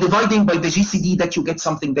by dividing by the GCD that you get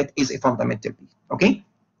something that is a fundamental period. Okay.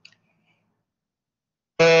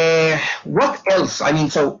 What else? I mean,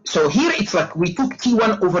 so here it's like we took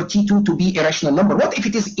T1 over T2 to be a rational number. What if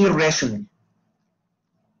it is irrational?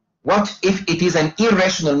 What if it is an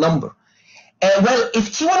irrational number? Well,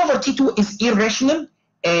 if T1 over T2 is irrational,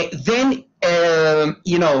 then,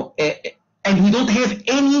 you know, and we don't have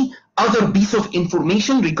any other piece of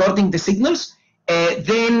information regarding the signals,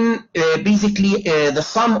 then basically the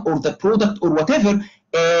sum or the product or whatever,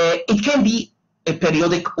 it can be a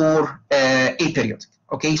periodic or aperiodic.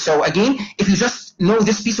 Okay, so again, if you just know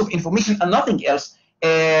this piece of information and nothing else,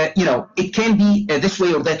 you know, it can be this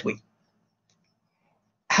way or that way.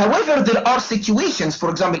 However, there are situations, for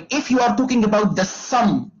example, if you are talking about the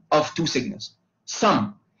sum of two signals,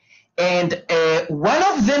 sum, and one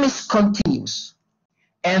of them is continuous,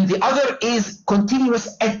 and the other is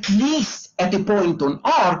continuous at least at a point on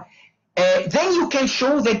R, then you can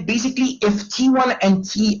show that basically if T1 and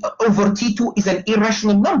T over T2 is an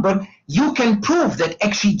irrational number, you can prove that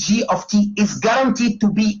actually G of T is guaranteed to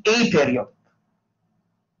be aperiodic.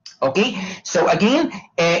 Okay, so again,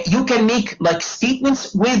 you can make like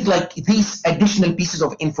statements with like these additional pieces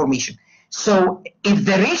of information. So if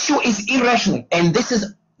the ratio is irrational and this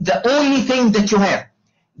is the only thing that you have,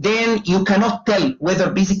 then you cannot tell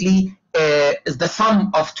whether basically the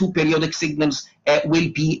sum of two periodic signals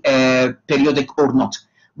will be periodic or not.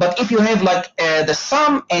 But if you have like the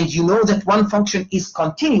sum and you know that one function is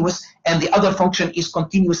continuous and the other function is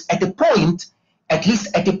continuous at a point, at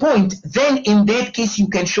least at a point, then in that case you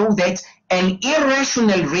can show that an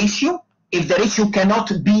irrational ratio, if the ratio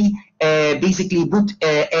cannot be basically put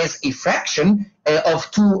as a fraction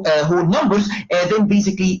of two whole numbers, then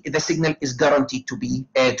basically the signal is guaranteed to be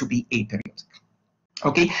aperiodic.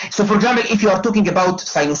 Okay, so for example, if you are talking about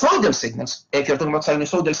sinusoidal signals, then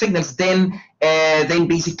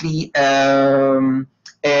basically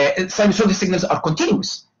sinusoidal signals are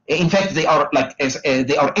continuous. In fact, they are like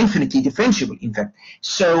they are infinitely differentiable. In fact,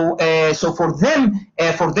 so for them,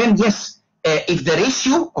 yes, if the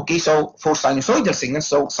ratio, okay, so for sinusoidal signals,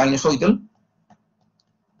 so sinusoidal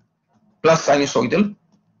plus sinusoidal,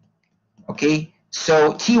 okay,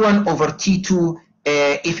 so T1 over T2,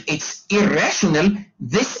 if it's irrational,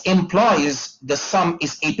 this implies the sum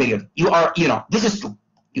is aperiodic. You know, this is true.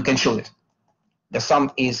 You can show it. The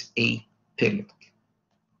sum is aperiodic.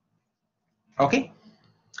 Okay.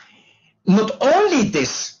 Not only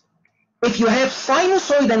this, if you have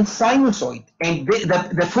sinusoid and sinusoid, and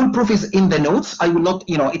the full proof is in the notes, I will not,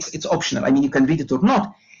 you know, it's optional. I mean, you can read it or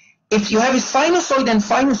not. If you have a sinusoid and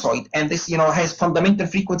sinusoid, and this, you know, has fundamental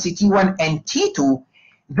frequency T1 and T2,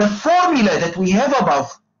 the formula that we have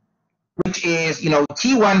above, which is, you know,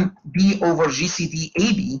 T1 B over GCD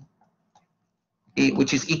AB,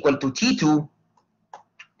 which is equal to T2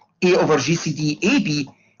 A over GCD AB,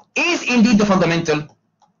 is indeed the fundamental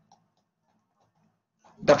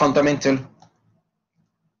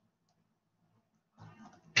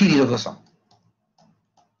period of the sum.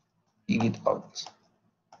 Period of the sum.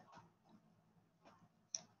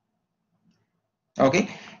 Okay,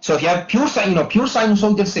 so if you have pure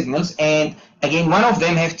sinusoidal signals, and again one of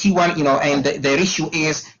them have T1, you know, and the ratio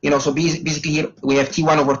is, you know, so basically here we have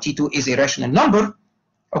T1 over T2 is a rational number.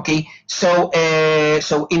 Okay, so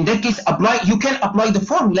so in that case, you can apply the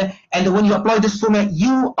formula, and when you apply this formula,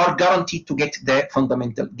 you are guaranteed to get the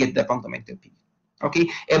fundamental period. Okay,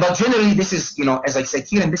 but generally this is, you know, as I said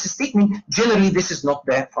here in this statement, generally this is not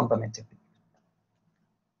the fundamental period.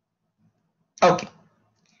 Okay,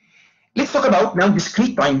 let's talk about now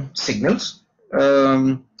discrete time signals.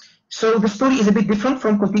 So the story is a bit different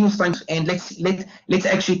from continuous time, and let's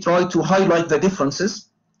actually try to highlight the differences.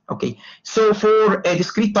 Okay, so for a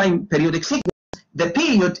discrete time periodic signal, the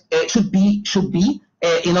period should be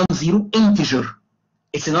a non-zero integer.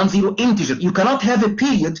 It's a non-zero integer. You cannot have a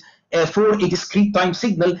period for a discrete time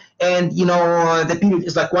signal, and you know the period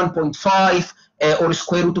is like 1.5 or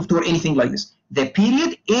square root of 2 or anything like this. The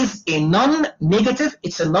period is a non-negative.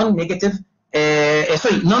 It's a non-negative.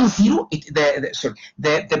 Non-zero.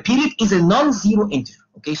 The period is a non-zero integer.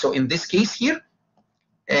 Okay, so in this case here,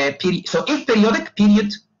 period. So if periodic,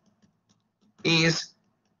 period is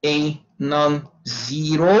a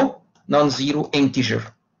non-zero integer.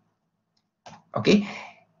 Okay,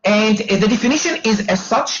 and the definition is as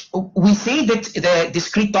such. We say that the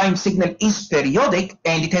discrete time signal is periodic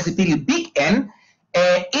and it has a period big N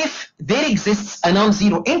if there exists a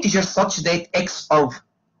non-zero integer such that x of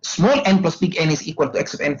small n plus big N is equal to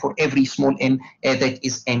x of n for every small n that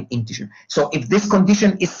is an integer. So if this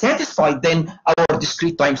condition is satisfied, then our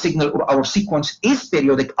discrete time signal or our sequence is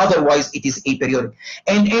periodic. Otherwise, it is aperiodic.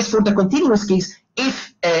 And as for the continuous case,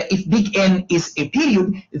 if big N is a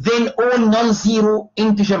period, then all non-zero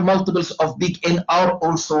integer multiples of big N are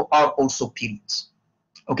also periods.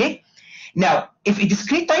 Okay. Now, if a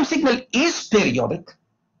discrete time signal is periodic,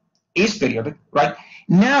 right?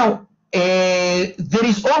 Now, there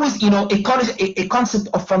is always, a concept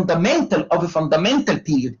of a fundamental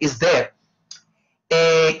period is there,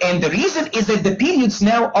 and the reason is that the periods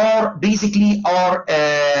now are basically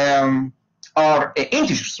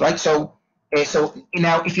integers, right? So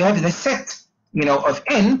now if you have the set, of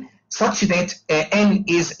n such that n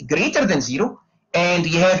is greater than 0, and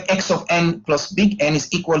you have x of n plus big N is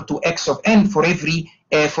equal to x of n for every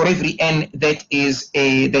n that is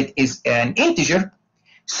an integer.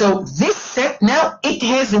 So this set now, it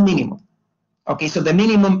has a minimum. Okay, so the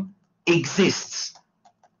minimum exists.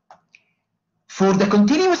 For the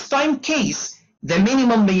continuous time case, the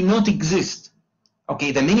minimum may not exist.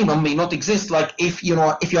 Okay, the minimum may not exist. Like if you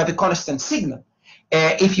have a constant signal,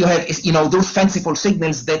 if you have those fanciful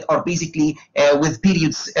signals that are basically with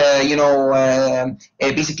periods,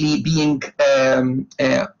 basically being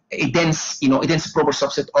a dense proper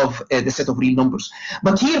subset of the set of real numbers.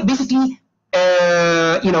 But here, basically,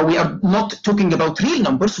 we are not talking about real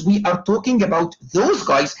numbers. We are talking about those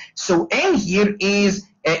guys. So n here is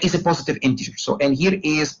a positive integer. So n here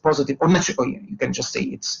is positive, or natural. You can just say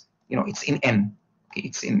it's in n. Okay,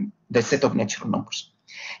 it's in the set of natural numbers.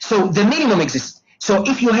 So the minimum exists. So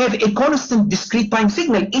if you have a constant discrete time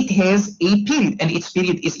signal, it has a period, and its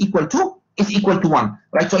period is equal to 1,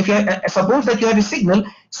 right? So if you suppose that you have a signal,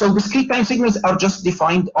 so discrete time signals are just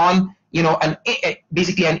defined on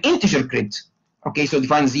basically an integer grid. Okay, so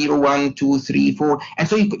define 0, 1, 2, 3, 4, and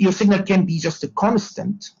so your signal can be just a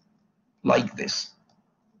constant like this.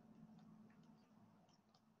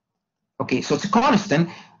 Okay, so it's a constant.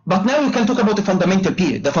 But now we can talk about the fundamental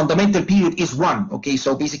period. The fundamental period is 1. Okay,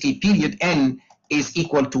 so basically period n is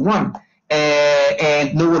equal to 1,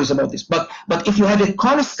 and no worries about this. But if you have a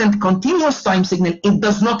constant continuous time signal, it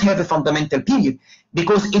does not have a fundamental period,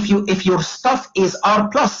 because if your stuff is r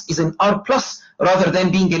plus, rather than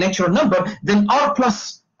being a natural number, then r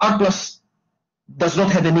plus does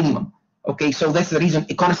not have a minimum. Okay, so that's the reason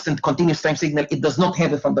a constant continuous time signal, it does not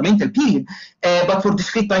have a fundamental period. But for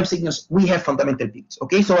discrete time signals, we have fundamental periods.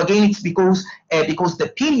 Okay, so again, it's because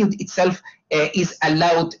the period itself is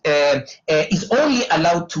only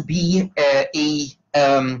allowed to be a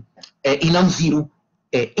non-zero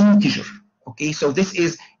integer. Okay, so this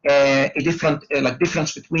is a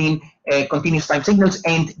difference between continuous time signals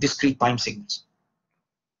and discrete time signals.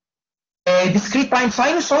 Discrete time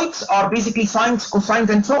sinusoids are basically sines, cosines,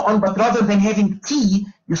 and so on, but rather than having t,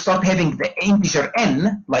 you start having the integer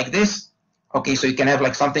n, like this. Okay, so you can have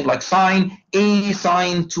like something like sine a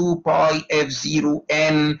sine 2 pi f0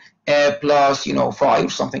 n plus 5 or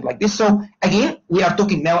something like this. So again, we are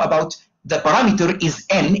talking now about the parameter is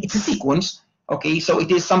n. It's a sequence. Okay, so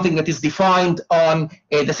it is something that is defined on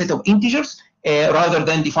the set of integers rather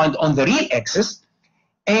than defined on the real axis.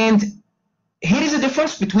 And here is a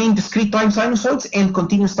difference between discrete time sinusoids and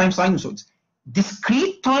continuous time sinusoids.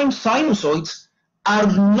 Discrete time sinusoids are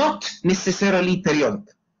not necessarily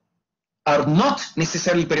periodic.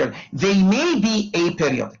 They may be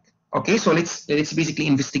aperiodic. Okay, so let's basically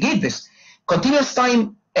investigate this. Continuous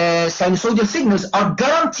time sinusoidal signals are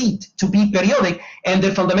guaranteed to be periodic, and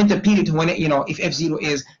their fundamental period, when if f0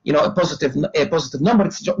 is a positive number,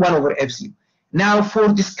 it's 1 over f0. Now for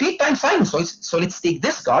discrete time sinusoids, so let's take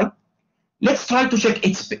this guy. Let's try to check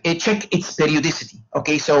its periodicity.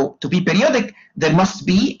 Okay, so to be periodic, there must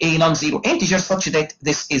be a non-zero integer such that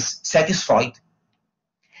this is satisfied.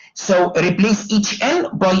 So replace each n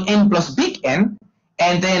by n plus big N,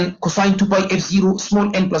 and then cosine 2 pi f0 small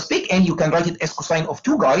n plus big N, you can write it as cosine of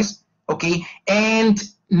 2 guys. Okay, and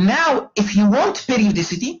now if you want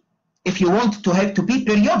periodicity, if you want to be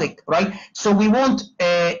periodic, right? So we want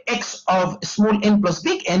x of small n plus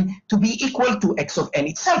big N to be equal to x of n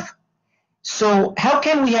itself. So how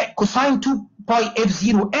can we have cosine 2 pi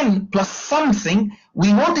f0 n plus something?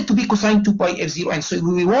 We want it to be cosine 2 pi f0 n. So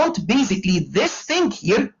we want basically this thing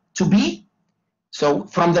here to be, so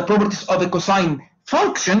from the properties of a cosine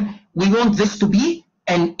function, we want this to be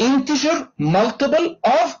an integer multiple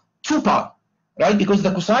of 2 pi, right? Because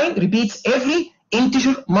the cosine repeats every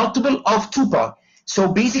integer multiple of 2 pi.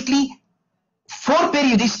 So basically, for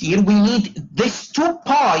periodicity, we need this 2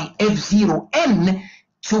 pi f0 n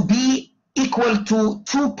to be equal to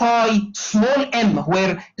 2 pi small m,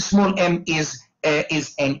 where small m is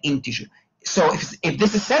is an integer. So if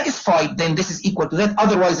this is satisfied, then this is equal to that.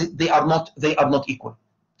 Otherwise, they are not equal.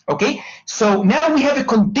 Okay. So now we have a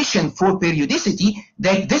condition for periodicity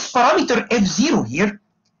that this parameter f0 here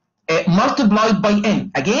multiplied by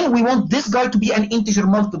n. Again, we want this guy to be an integer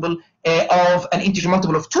multiple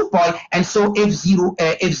of 2 pi, and so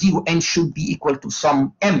f0 n should be equal to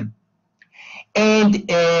some m, and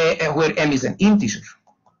where m is an integer.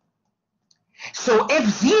 So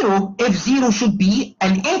f0 should be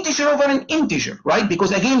an integer over an integer, right?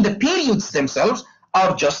 Because again, the periods themselves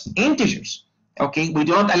are just integers. Okay, we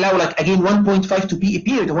do not allow, like, again, 1.5 to be a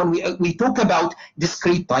period when we talk about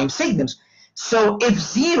discrete time signals. So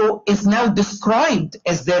f0 is now described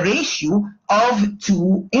as the ratio of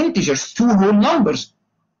two integers, two whole numbers.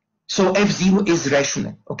 So f0 is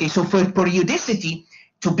rational. Okay, so for periodicity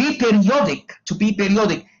to be periodic,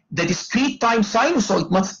 the discrete time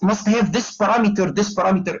sinusoid must have this parameter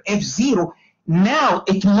f0. Now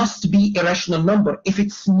it must be a rational number. If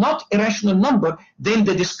it's not a rational number, then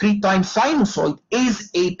the discrete time sinusoid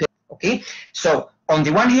is a period. Okay, so on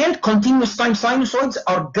the one hand, continuous time sinusoids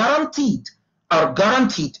are guaranteed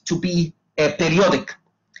to be periodic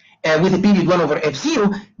with a period 1 over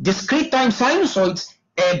f0. Discrete time sinusoids,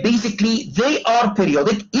 basically, they are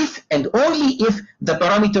periodic if and only if the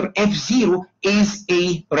parameter f0 is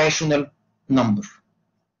a rational number.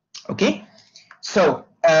 Okay, so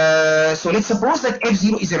let's suppose that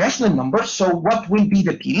f0 is a rational number. So what will be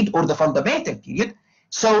the period or the fundamental period?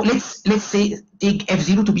 So let's say take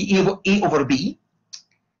f0 to be a over b.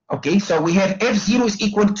 Okay, so we have f0 is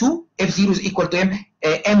equal to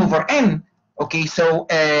m over n. Okay, so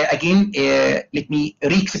again, let me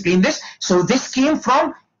re-explain this. So this came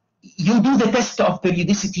from, you do the test of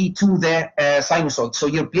periodicity to the sinusoid. So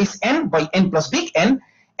you replace n by n plus big N,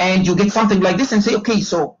 and you get something like this and say, okay,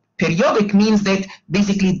 so periodic means that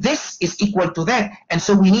basically this is equal to that, and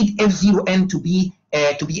so we need f0n to be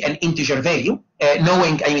an integer value,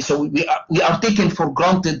 knowing, I mean, so we are taken for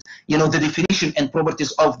granted, you know, the definition and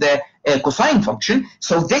properties of the cosine function.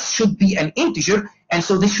 So this should be an integer, and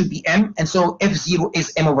so this should be m, and so f0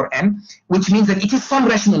 is m over n, which means that it is some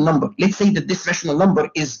rational number. Let's say that this rational number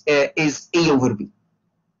is a over b.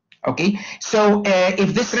 Okay, so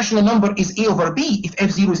if this rational number is a over b, if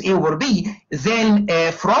f0 is a over b, then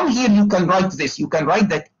from here you can write this. You can write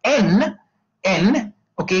that n,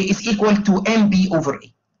 okay, is equal to mb over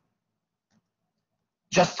a.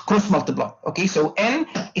 Just cross multiply. Okay, so n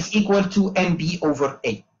is equal to mb over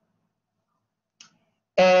a.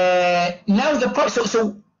 Now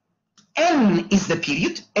so n is the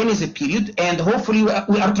period. N is a period, and hopefully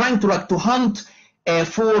we are trying to hunt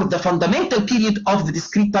for the fundamental period of the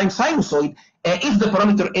discrete time sinusoid if the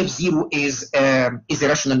parameter f0 is a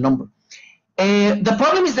rational number. The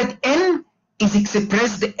problem is that n is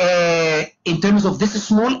expressed in terms of this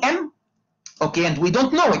small m, okay, and we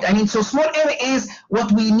don't know it. I mean, so small m is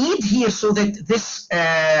what we need here so that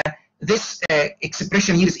this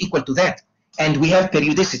expression here is equal to that, and we have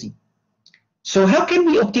periodicity. So how can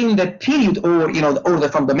we obtain the period, or or the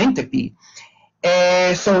fundamental period?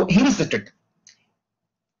 So here is the trick.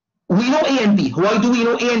 We know A and B. Why do we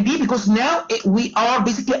know A and B? Because now we are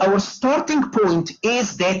basically, our starting point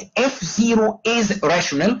is that f0 is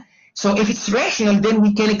rational. So if it's rational, then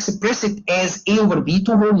we can express it as A over B,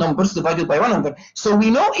 two whole numbers divided by one number. So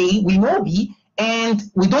we know A, we know B, and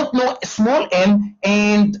we don't know small m,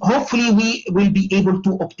 and hopefully we will be able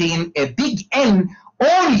to obtain a big N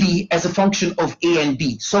only as a function of A and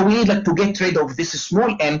B. So we need to get rid of this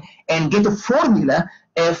small m and get a formula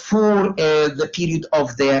for the period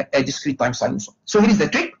of the discrete time sinusoid. So here is the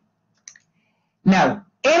trick. Now,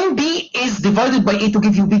 MB is divided by A to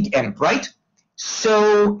give you big N, right?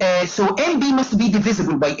 So MB must be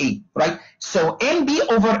divisible by A, right? So MB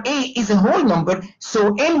over A is a whole number,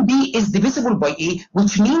 so MB is divisible by A,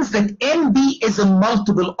 which means that MB is a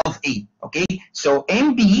multiple of A, okay? So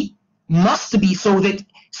MB must be so that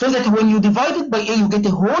when you divide it by A, you get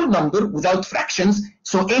a whole number without fractions,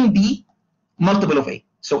 so MB multiple of A.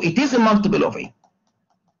 So it is a multiple of A.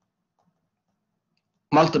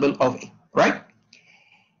 Multiple of A, right?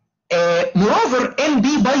 Moreover,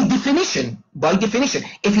 MB by definition,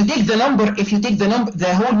 if you take the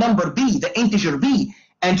whole number B, the integer B,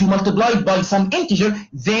 and you multiply it by some integer,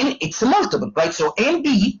 then it's a multiple, right? So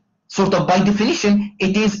MB, sort of by definition,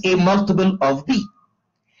 it is a multiple of B.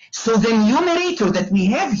 So the numerator that we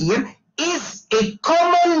have here is a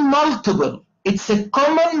common multiple. It's a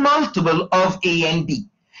common multiple of A and B.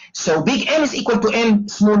 So big N is equal to M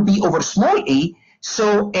small b over small a.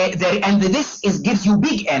 So this gives you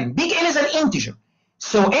big N. Big N is an integer.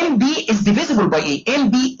 So MB is divisible by A.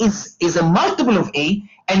 MB is a multiple of A,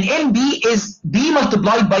 and NB is B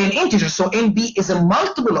multiplied by an integer, so NB is a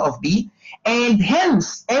multiple of B, and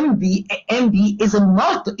hence NB is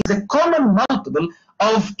a common multiple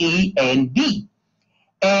of A and B.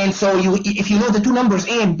 And so if you know the two numbers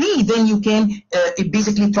A and B, then you can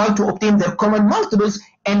basically try to obtain their common multiples.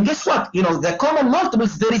 And guess what? The common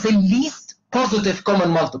multiples, there is a least positive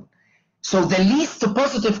common multiple. So the least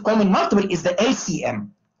positive common multiple is the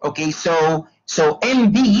LCM. Okay, so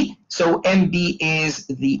MB is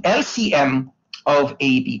the LCM of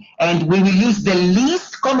AB, and we will use the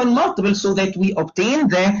least common multiple so that we obtain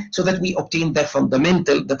the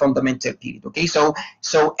fundamental period. Okay, so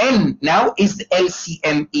N now is the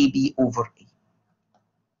LCM AB over A.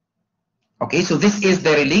 Okay, so this is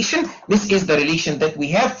the relation. This is the relation that we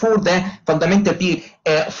have for the fundamental period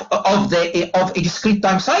of a discrete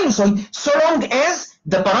time sinusoid, so long as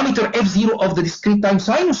the parameter f0 of the discrete time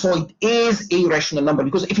sinusoid is a rational number.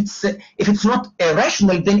 Because if it's not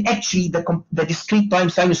rational, then actually the discrete time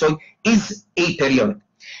sinusoid is aperiodic.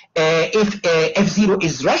 If f0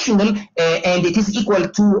 is rational and it is equal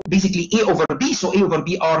to basically A over B, so A over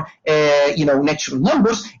B are natural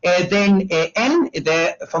numbers, then N,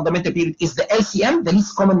 the fundamental period, is the LCM, the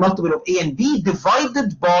least common multiple of A and B,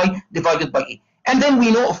 divided by A. And then we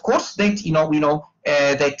know, of course, that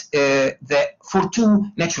for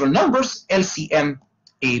two natural numbers, LCM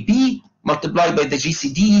AB multiplied by the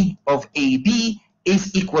GCD of AB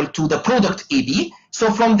is equal to the product AB.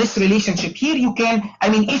 So from this relationship here, you can,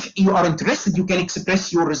 if you are interested, you can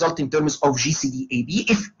express your result in terms of GCD AB.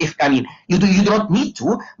 You do not need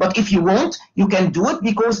to, but if you want, you can do it,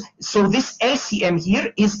 because so this LCM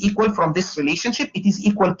here is equal, from this relationship, it is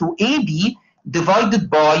equal to AB divided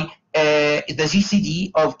by the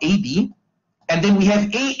GCD of AB, and then we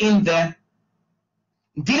have A in the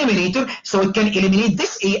denominator, so it can eliminate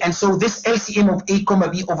this A, and so this LCM of A comma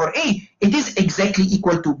B over A, it is exactly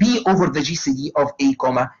equal to B over the GCD of A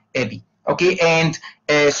comma B. Okay, and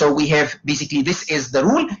so we have basically, this is the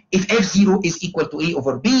rule. If F0 is equal to A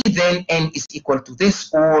over B, then N is equal to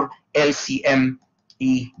this, or LCM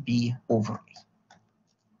AB over A.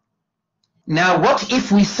 Now, what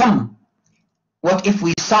if we sum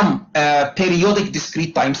periodic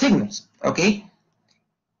discrete time signals? Okay,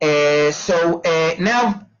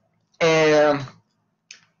 now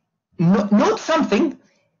note something.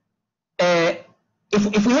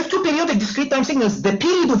 If we have two periodic discrete time signals, the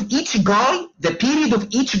period of each guy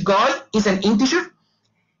is an integer,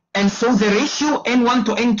 and so the ratio n1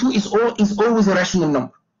 to n2 is always a rational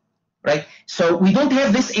number, right? So we don't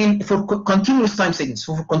have this for continuous time signals.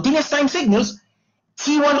 So for continuous time signals,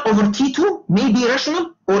 T1 over T2 may be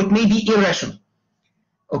rational or it may be irrational.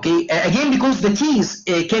 Okay, again, because the T's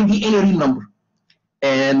can be any real number,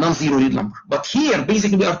 non-zero real number. But here,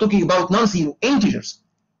 basically, we are talking about non-zero integers,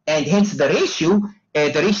 and hence the ratio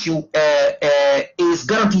is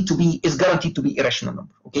guaranteed to be irrational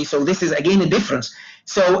number. Okay, so this is again a difference.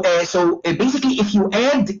 So basically, if you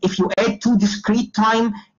add two discrete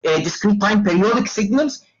time periodic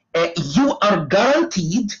signals, you are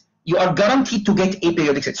guaranteed to get a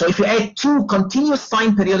periodic signal. So if you add two continuous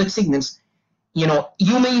time periodic signals, you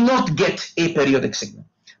may not get a periodic signal.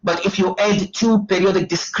 But if you add two periodic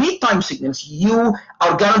discrete time signals, you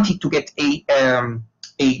are guaranteed to get a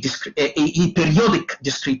periodic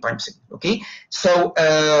discrete time signal. Okay, so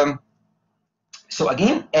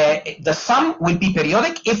again, the sum will be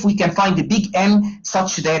periodic if we can find the big N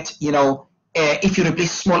such that if you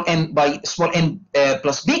replace small n by small n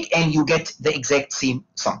plus big N, you get the exact same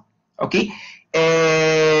sum. Okay.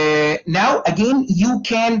 Now again, you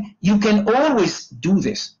can always do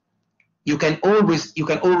this. You can always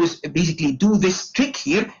basically do this trick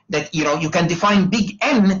here, that you can define big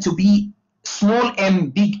N to be small m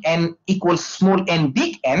big N equals small n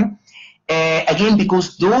big N. Again,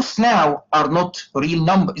 because those now are not real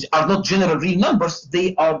numbers, are not general real numbers.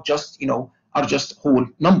 They are just whole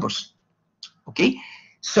numbers. Okay.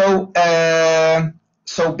 So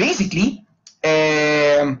basically,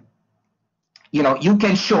 you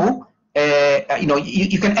can show,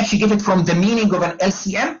 you can actually get it from the meaning of an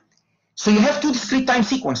LCM. So you have two discrete time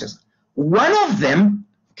sequences. One of them,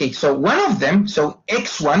 so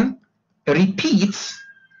X1 repeats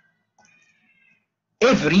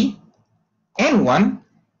every N1,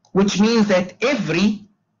 which means that every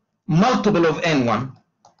multiple of N1,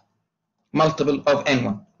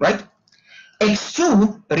 right?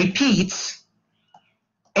 X2 repeats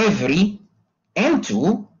every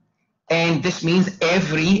N2, and this means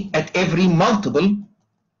at every multiple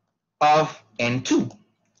of N2,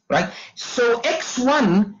 right? So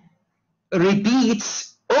X1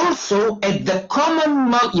 repeats also at the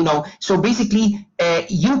common, so basically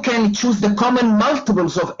you can choose the common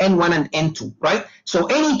multiples of n1 and n2, right? So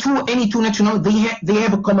any two natural numbers,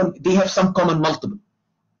 they have some common multiple.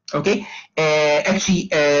 Okay, actually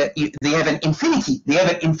they have an infinity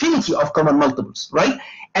of common multiples, right?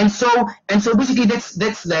 And so basically that's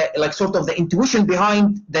the like sort of the intuition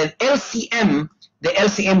behind the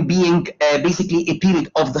LCM being basically a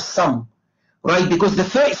period of the sum, right? Because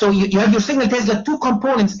so you have your signal has like two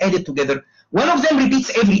components added together. One of them repeats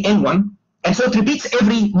every n1, and so it repeats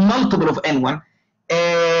every multiple of n1.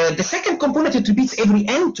 The second component, it repeats every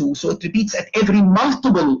n2, so it repeats at every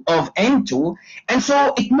multiple of n2, and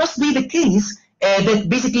so it must be the case that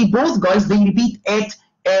basically both guys, they repeat at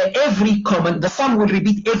the sum will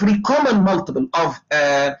repeat every common multiple of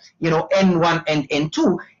n1 and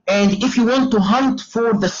n2. And if you want to hunt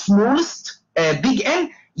for the smallest big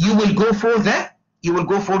N, you will go for the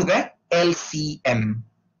LCM.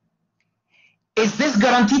 Is this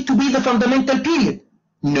guaranteed to be the fundamental period?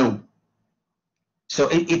 No. So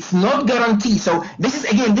it's not guaranteed. So this is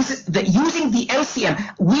using the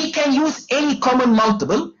LCM. We can use any common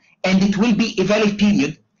multiple, and it will be a valid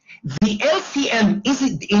period. The LCM is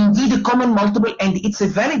indeed a common multiple, and it's a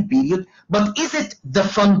valid period. But is it the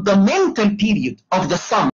fundamental period of the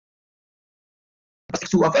sum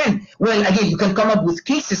of n? Well, again, you can come up with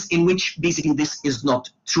cases in which basically this is not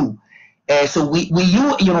true. So we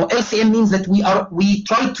use, LCM means that we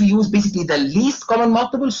try to use basically the least common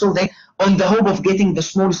multiple, so that on the hope of getting the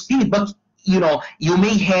smallest period. But you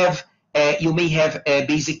may have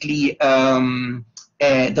basically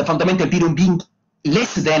the fundamental period being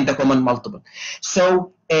less than the common multiple.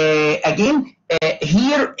 So again,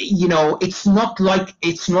 here it's not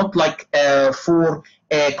like for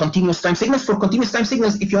continuous time signals. For continuous time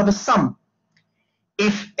signals, if you have a sum,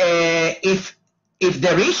 if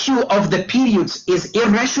the ratio of the periods is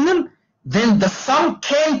irrational, then the sum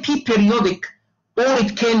can be periodic or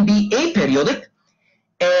it can be aperiodic.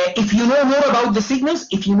 If you know more about the signals,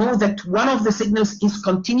 if you know that one of the signals is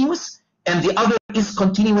continuous and the other is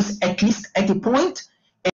continuous at least at a point,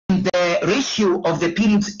 and the ratio of the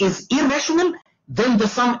periods is irrational, then the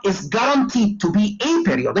sum is guaranteed to be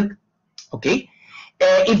aperiodic. Okay.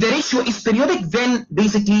 If the ratio is periodic, then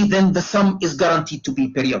basically the sum is guaranteed to be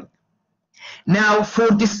periodic. Now, for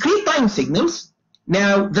discrete time signals,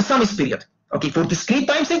 now the sum is periodic. Okay, for discrete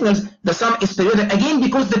time signals, the sum is periodic, again,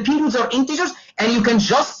 because the periods are integers, and you can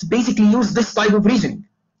just basically use this type of reasoning.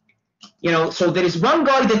 So there is one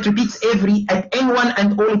guy that repeats at n1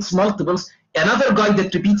 and all its multiples, another guy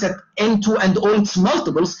that repeats at n2 and all its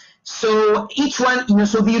multiples. So each one,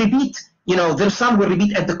 so they repeat, their sum will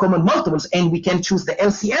repeat at the common multiples, and we can choose the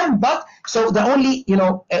LCM. But so the only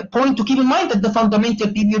point to keep in mind that the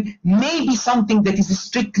fundamental period may be something that is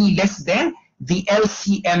strictly less than the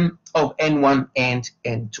LCM of n1 and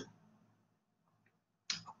n2.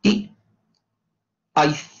 Okay.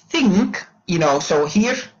 I think so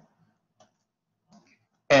here,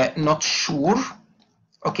 not sure.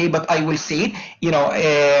 Okay, but I will say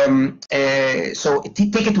it. So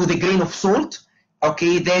take it with a grain of salt.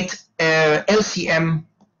 Okay, that LCM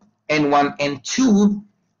n1 and 2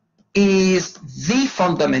 is the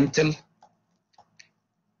fundamental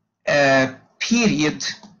period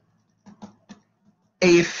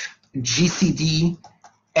if GCD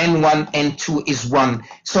n1 and 2 is 1.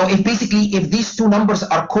 So if these two numbers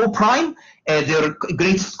are co-prime, their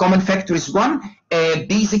greatest common factor is 1.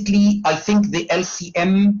 Basically, I think the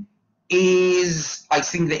LCM is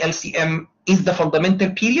the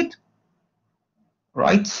fundamental period.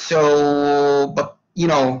 Right, so but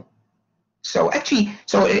so actually,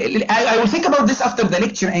 so I will think about this after the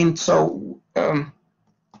lecture, and so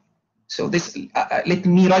so this let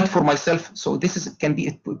me write for myself. So this can be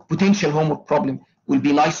a potential homework problem. Will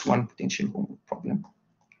be nice one, potential homework problem.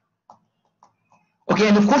 Okay,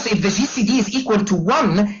 and of course, if the GCD is equal to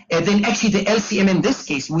 1, then actually the LCM in this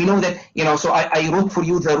case, we know that, so I wrote for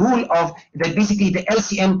you the rule of that basically the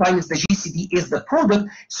LCM times the GCD is the product.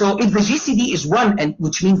 So if the GCD is 1, and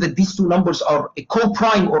which means that these two numbers are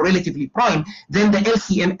co-prime or relatively prime, then the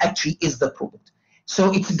LCM actually is the product.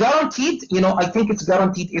 So it's guaranteed, I think it's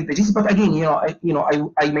guaranteed if the GCD, but again,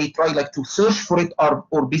 I may try like to search for it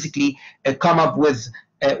or basically come up with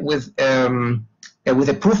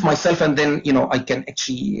a proof myself, and then I can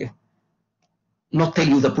actually not tell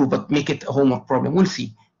you the proof, but make it a homework problem. We'll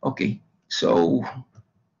see. Okay, so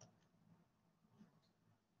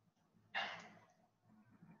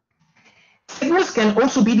signals can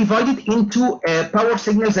also be divided into power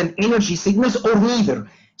signals and energy signals, or neither.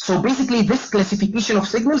 So basically, this classification of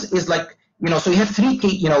signals is like so you have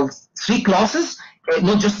three classes,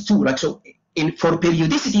 not just two. Like so, for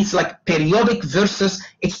periodicity, it's like periodic versus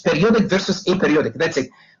aperiodic. That's it.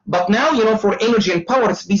 But now, you know, for energy and power,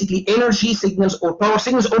 it's basically energy signals or power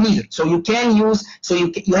signals or neither. So you can use, so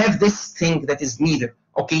you have this thing that is neither,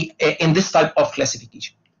 okay, in this type of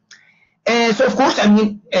classification. So of course, I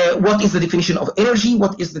mean, what is the definition of energy?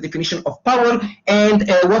 What is the definition of power? And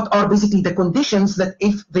what are basically the conditions that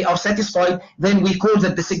if they are satisfied, then we call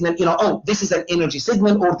that the signal, you know, oh, this is an energy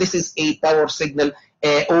signal or this is a power signal.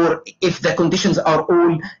 Or if the conditions are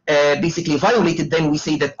all basically violated, then we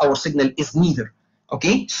say that our signal is neither.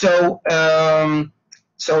 Okay, so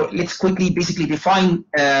so let's quickly basically define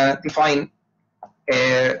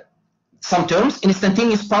some terms.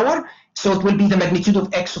 Instantaneous power. So it will be the magnitude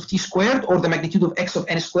of x of t squared or the magnitude of x of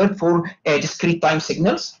n squared for discrete time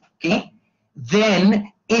signals. Okay.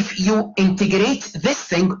 Then if you integrate this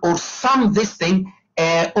thing or sum this thing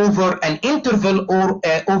over an interval or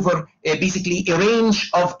over basically a range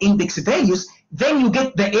of index values, then you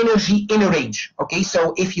get the energy in a range. Okay.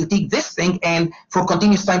 So if you take this thing and for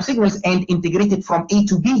continuous time signals and integrate it from A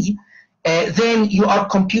to B, then you are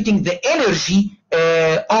computing the energy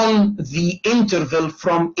on the interval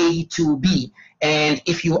from A to B. And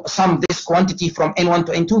if you sum this quantity from N1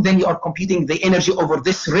 to N2, then you are computing the energy over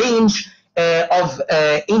this range of,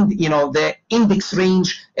 the index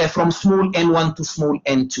range from small n1 to small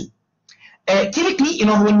n2. Typically, you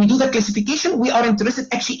know, when we do the classification, we are interested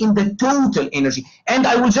actually in the total energy. And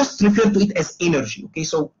I will just refer to it as energy. Okay,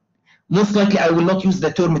 so most likely I will not use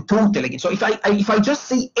the term total again. So if I just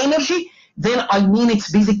say energy, then I mean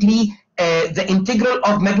it's basically the integral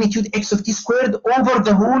of magnitude x of t squared over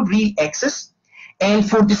the whole real axis. And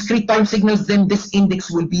for discrete time signals, then this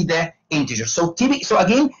index will be the integer. So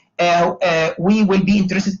again, we will be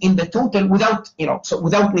interested in the total without, you know, so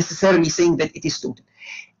without necessarily saying that it is total.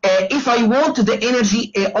 If I want the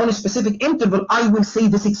energy on a specific interval, I will say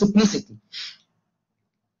this explicitly.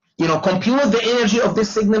 You know, compute the energy of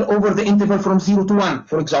this signal over the interval from 0 to 1,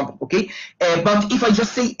 for example, okay? But if I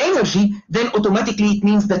just say energy, then automatically it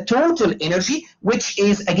means the total energy, which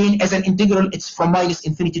is, again, as an integral, it's from minus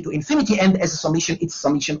infinity to infinity, and as a summation, it's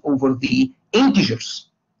summation over the integers,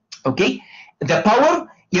 okay? The power,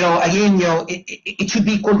 you know, again, you know, it should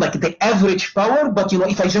be called like the average power, but, you know,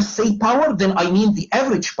 if I just say power, then I mean the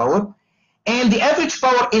average power. And the average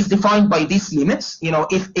power is defined by these limits, you know,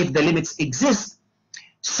 if the limits exist.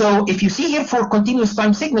 So if you see here for continuous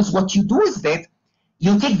time signals, what you do is that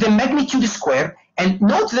you take the magnitude square, and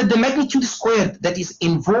note that the magnitude squared that is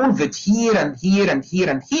involved here and here and here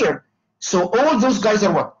and here, so all those guys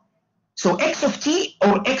are what? So x of t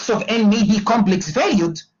or x of n may be complex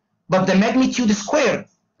valued, but the magnitude squared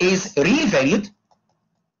is real valued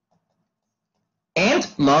and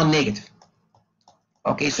non-negative.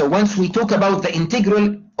 Okay, so once we talk about the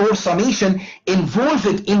integral or summation involved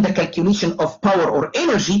in the calculation of power or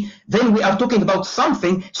energy, then we are talking about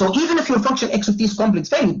something. So even if your function x of t is complex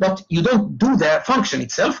valued, but you don't do the function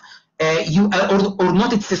itself, or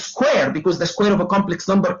not it's a square, because the square of a complex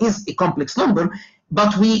number is a complex number,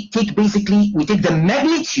 but we take the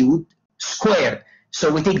magnitude squared.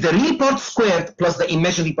 So we take the real part squared plus the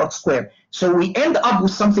imaginary part squared. So we end up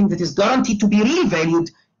with something that is guaranteed to be real valued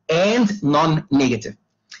and non-negative.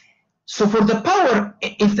 So for the power,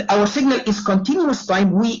 if our signal is continuous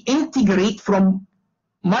time, we integrate from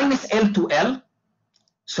minus L to L,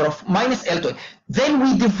 sort of minus L to L. Then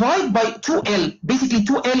we divide by 2L. Basically,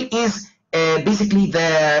 2L is basically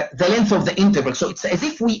the length of the interval. So it's as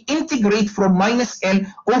if we integrate from minus L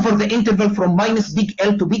over the interval from minus big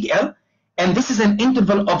L to big L. And this is an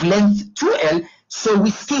interval of length 2L. So we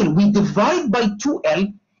scale, we divide by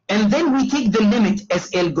 2L, and then we take the limit as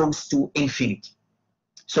L goes to infinity.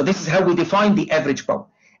 So this is how we define the average power.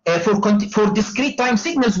 For discrete time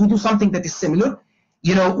signals, we do something that is similar.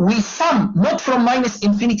 You know, we sum not from minus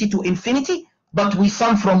infinity to infinity, but we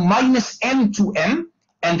sum from minus m to m,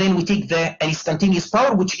 and then we take the instantaneous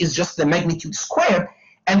power, which is just the magnitude squared.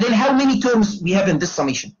 And then how many terms we have in this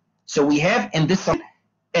summation? So we have in this summation,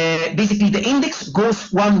 basically the index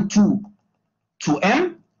goes 1 to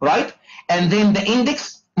m, right? And then the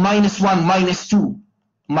index minus 1, minus 2,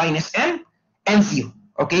 minus m, and 0.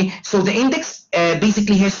 Okay, so the index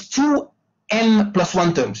basically has 2m plus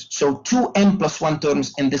 1 terms. So 2m plus 1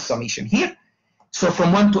 terms in this summation here. So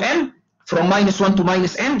from 1 to m, from minus 1 to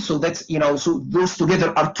minus m, so that's, you know, so those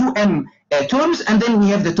together are 2m terms, and then we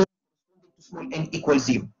have the term small n equals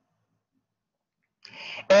 0.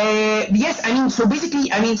 Yes, I mean, so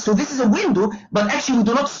basically, I mean, so this is a window, but actually we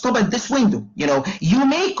do not stop at this window. You know, you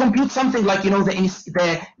may compute something like, you know,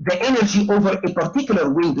 the energy over a particular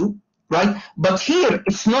window, right? But here,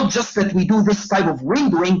 it's not just that we do this type of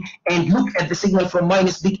windowing and look at the signal from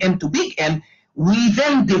minus big M to big M. We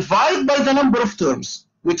then divide by the number of terms,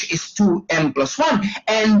 which is 2m plus 1,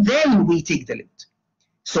 and then we take the limit.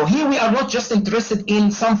 So here we are not just interested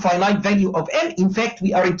in some finite value of m. In fact,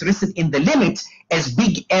 we are interested in the limit as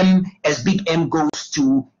big M goes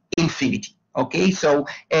to infinity. Okay, so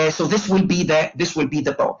this will be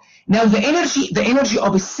the power. Now the energy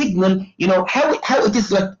of a signal, you know, how it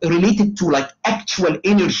is like related to like actual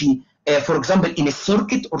energy, for example, in a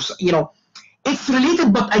circuit, or you know, it's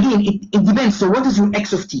related, but again, it depends. So what is your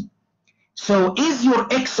x of t? So is your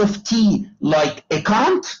x of t like a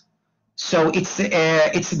current? So it's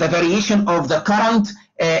the variation of the current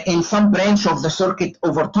in some branch of the circuit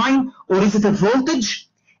over time, or is it a voltage?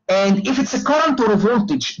 And if it's a current or a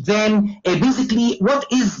voltage, then basically what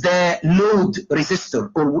is the load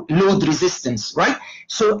resistor or load resistance, right?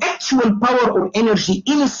 So actual power or energy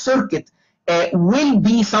in a circuit will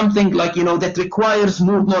be something like, you know, that requires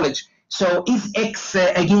more knowledge. So is X,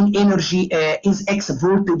 again, energy, is X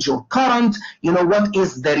voltage or current? You know, what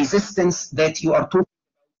is the resistance that you are talking,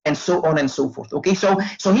 and so on and so forth. Okay, so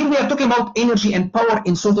here we are talking about energy and power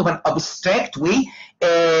in sort of an abstract way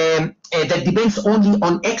that depends only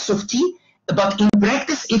on X of t. But in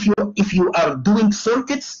practice, if you are doing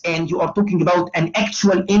circuits and you are talking about an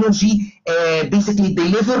actual energy basically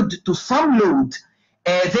delivered to some load,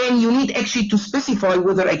 then you need actually to specify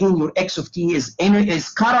whether, again, your X of t is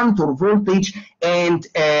current or voltage, and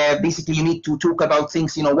basically you need to talk about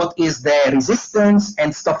things, you know, what is the resistance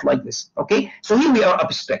and stuff like this. Okay, so here we are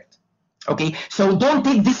abstract. Okay, so don't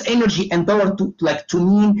take this energy and power to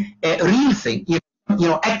mean a real thing, you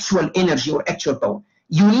know, actual energy or actual power.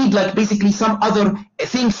 You need like basically some other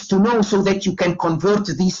things to know so that you can convert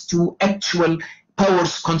these to actual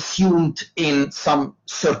powers consumed in some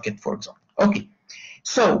circuit, for example. Okay.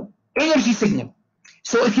 So energy signal.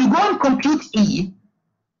 So if you go and compute E,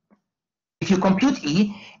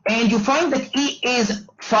 and you find that E is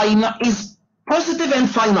positive and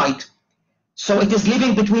finite, so it is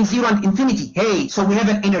living between 0 and infinity. Hey, so we have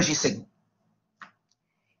an energy signal.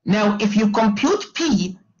 Now, if you compute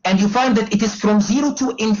P and you find that it is from 0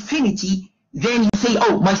 to infinity, then you say,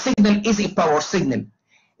 oh, my signal is a power signal.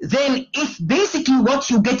 Then if basically what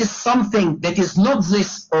you get is something that is not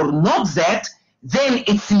this or not that, then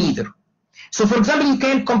it's neither. So for example, you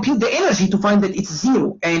can compute the energy to find that it's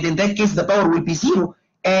 0, and in that case the power will be 0,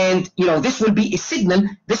 and you know, this will be a signal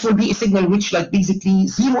which like basically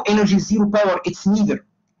 0 energy, 0 power, it's neither.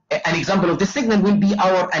 An example of this signal will be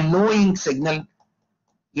our annoying signal,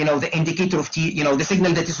 you know, the indicator of t, you know, the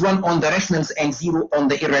signal that is 1 on the rationals and 0 on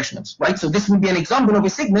the irrationals, right? So this will be an example of a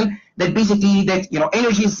signal that basically that, you know,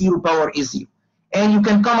 energy is 0, power is 0. And you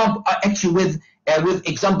can come up actually with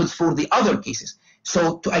examples for the other cases.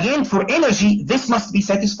 So again, for energy, this must be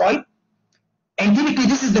satisfied. And typically,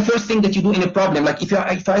 this is the first thing that you do in a problem. Like if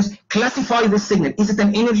I classify this signal, is it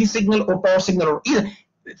an energy signal or power signal or either?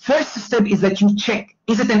 First step is that you check,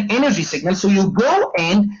 is it an energy signal? So you go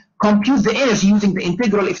and compute the energy using the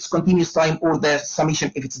integral if it's continuous time, or the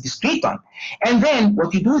summation if it's discrete time. And then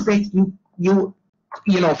what you do is that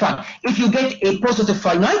you know, fine. If you get a positive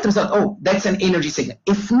finite result, oh, that's an energy signal.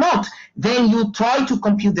 If not, then you try to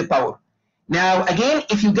compute the power. Now, again,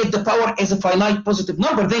 if you get the power as a finite positive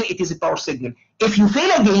number, then it is a power signal. If you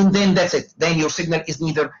fail again, then that's it. Then your signal is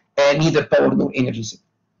neither power nor energy signal.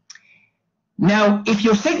 Now, if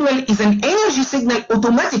your signal is an energy signal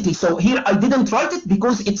automatically, so here I didn't write it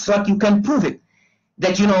because it's like you can prove it.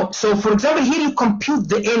 That, you know, so for example, here you compute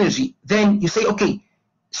the energy. Then you say, okay,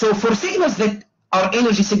 so for signals that are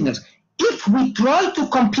energy signals, if we try to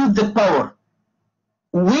compute the power,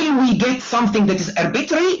 will we get something that is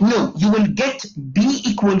arbitrary? No, you will get B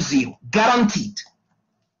equals 0, guaranteed.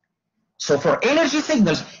 So for energy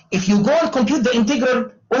signals, if you go and compute the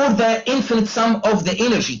integral or the infinite sum of the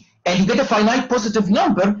energy, and you get a finite positive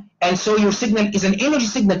number, and so your signal is an energy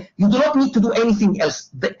signal, you do not need to do anything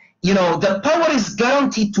else. You know, the power is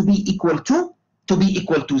guaranteed to be equal to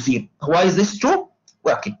 0. Why is this true?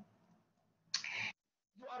 Well, okay.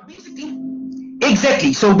 Basically,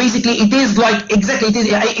 exactly. So basically, it is like exactly. It is.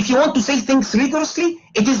 If you want to say things rigorously,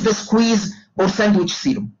 it is the squeeze or sandwich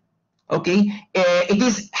theorem. Okay, it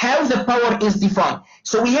is how the power is defined.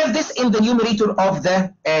 So we have this in the numerator of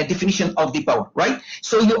the definition of the power, right?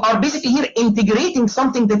 So you are basically here integrating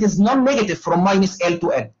something that is non-negative from minus L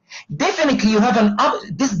to L. Definitely, you have an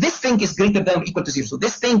this thing is greater than or equal to 0. So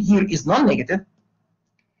this thing here is non-negative.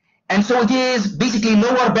 And so it is basically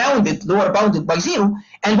lower bounded by 0.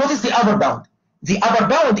 And what is the upper bound? the upper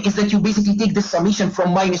bound is that you basically take this summation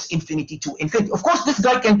from minus infinity to infinity. Of course, this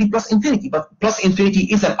guy can be plus infinity, but plus infinity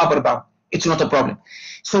is an upper bound. It's not a problem.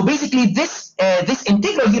 So basically, this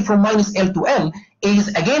integral here from minus L to L is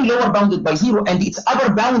again lower bounded by 0, and it's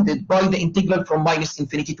upper bounded by the integral from minus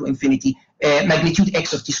infinity to infinity magnitude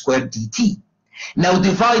x of t squared dt. Now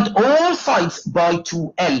divide all sides by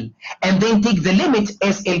 2L, and then take the limit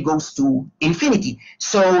as L goes to infinity.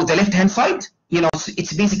 So the left-hand side,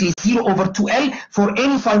 it's basically 0 over 2L. For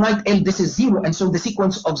any finite L, this is 0, and so the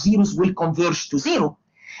sequence of zeros will converge to 0.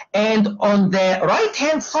 And on the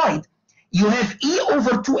right-hand side, you have E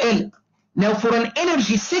over 2L. Now, for an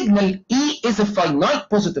energy signal, E is a finite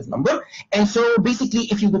positive number, and so basically,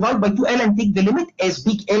 if you divide by 2L and take the limit as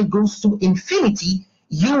big L goes to infinity,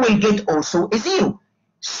 you will get also a 0.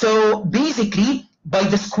 So basically, by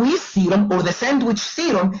the squeeze theorem or the sandwich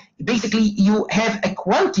theorem, basically you have a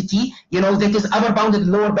quantity, that is upper bounded,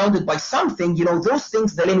 lower bounded by something. Those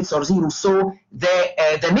things, the limits are 0. So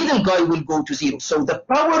the middle guy will go to 0. So the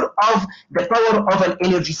power of an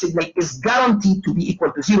energy signal is guaranteed to be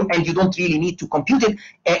equal to 0, and you don't really need to compute it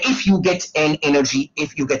if you get an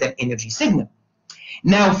energy signal.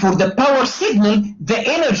 Now, for the power signal, the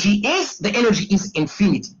energy is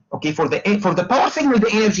infinity. Okay, for the power signal,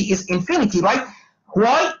 the energy is infinity, right?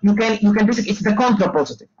 Why? You can basically, it's the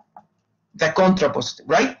contrapositive,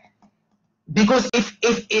 right? Because if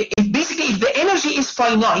the energy is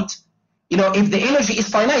finite, if the energy is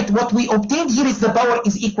finite, what we obtained here is the power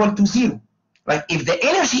is equal to 0, right? If the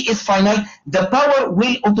energy is finite, the power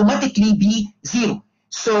will automatically be 0.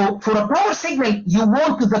 So for a power signal, you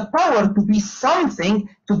want the power to be something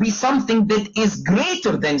that is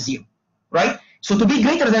greater than 0, right? So to be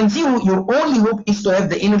greater than 0, your only hope is to have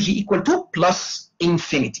the energy equal to plus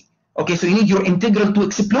infinity. Okay, so you need your integral to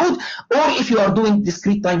explode, or if you are doing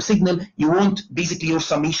discrete time signal, you want basically your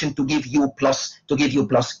summation to give you plus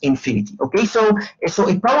infinity. Okay, so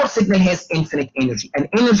a power signal has infinite energy. An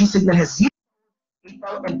energy signal has 0,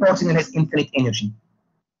 and power signal has infinite energy.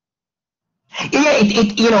 Yeah,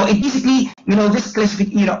 it basically, this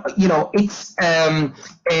classification, it's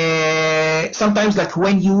sometimes like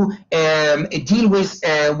when you deal with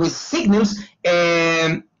signals,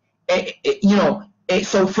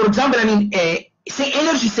 so for example, say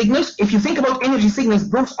energy signals. If you think about energy signals,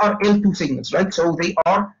 those are L2 signals, right? So they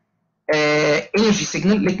are energy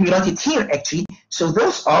signal. Let me write it here actually. So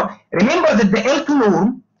those are, remember that the L2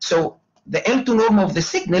 norm. So the L2 norm of the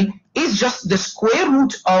signal is just the square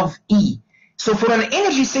root of E. So for an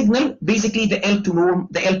energy signal, basically the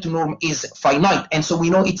L2 norm is finite, and so we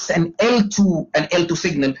know it's an L2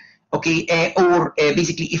 signal, okay, or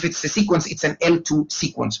basically if it's a sequence, it's an L2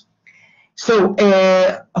 sequence. So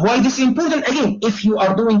why this is important? Again, if you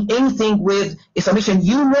are doing anything with a summation,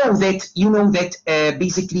 you know that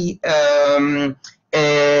basically that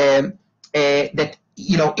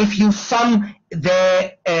if you sum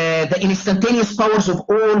the instantaneous powers of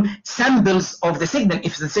all samples of the signal,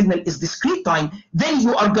 if the signal is discrete time, then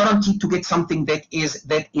you are guaranteed to get something that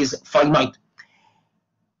is finite.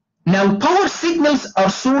 Now, power signals are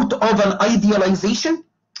sort of an idealization,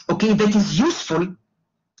 okay, that is useful.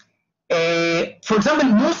 For example,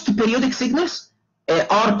 most periodic signals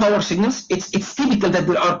are power signals. It's typical that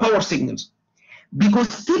there are power signals,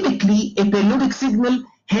 because typically a periodic signal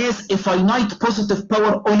has a finite positive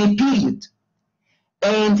power on a period,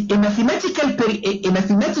 and a mathematical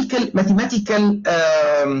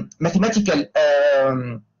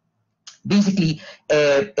basically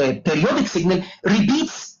periodic signal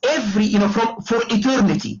repeats every for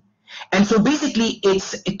eternity. And so basically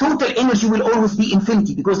its total energy will always be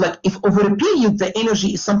infinity, because like if over a period the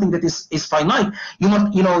energy is something that is finite, you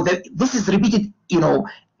must that this is repeated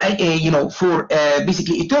for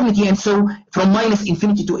basically eternity, and so from minus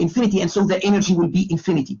infinity to infinity, and so the energy will be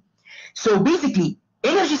infinity. So basically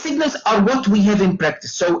energy signals are what we have in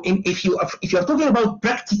practice. So if you are talking about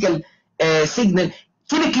practical signal,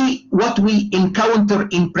 typically what we encounter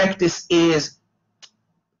in practice is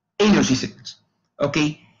energy signals,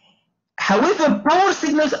 okay? However, power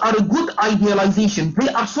signals are a good idealization. They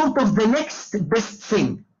are sort of the next best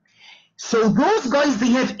thing. So those guys,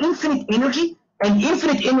 they have infinite energy, and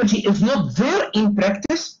infinite energy is not there in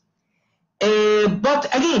practice. But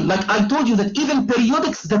again, like I told you, that even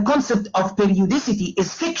periodics, the concept of periodicity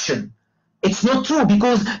is fiction. It's not true,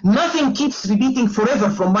 because nothing keeps repeating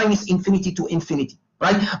forever from minus infinity to infinity,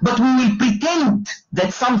 right? But we will pretend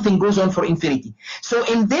that something goes on for infinity. So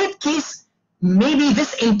in that case, maybe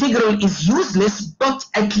this integral is useless, but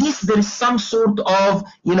at least there is some sort of,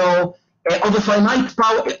 of a finite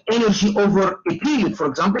power energy over a period, for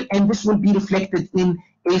example, and this will be reflected in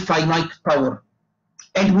a finite power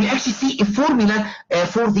And we actually see a formula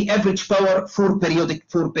for the average power for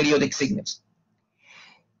periodic signals.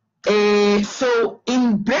 So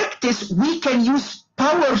in practice, we can use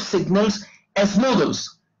power signals as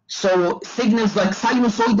models. So signals like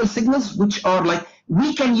sinusoidal signals, which are like,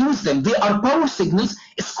 we can use them. They are power signals,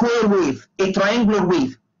 a square wave, a triangular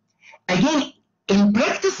wave. Again, in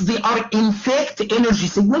practice, they are in fact energy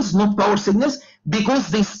signals, not power signals, because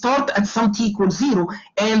they start at some t equals 0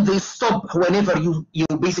 and they stop whenever you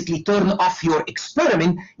basically turn off your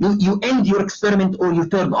experiment. You end your experiment or you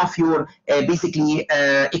turn off your basically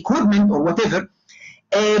equipment or whatever.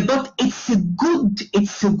 But it's a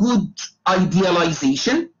good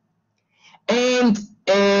idealization, and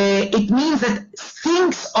it means that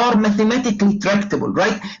things are mathematically tractable,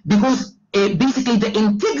 right? Because basically the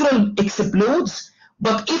integral explodes,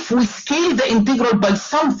 but if we scale the integral by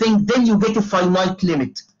something, then you get a finite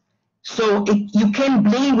limit. So you can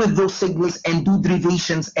play with those signals and do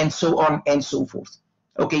derivations and so on and so forth.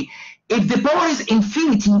 Okay, if the power is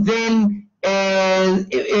infinity, then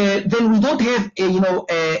we don't have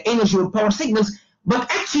energy or power signals, but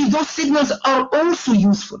actually those signals are also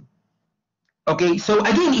useful. Okay, so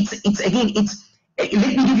again,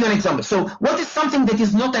 let me give you an example. So what is something that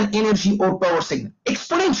is not an energy or power signal?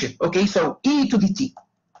 Exponential. Okay, so e to the t.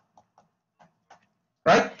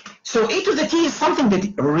 Right? So e to the t is something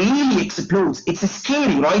that really explodes. It's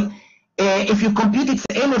scary, right? If you compute its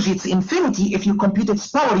energy, it's infinity. If you compute its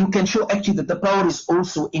power, you can show actually that the power is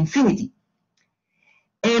also infinity.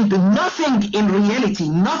 And nothing in reality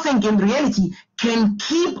can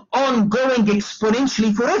keep on going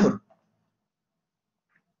exponentially forever.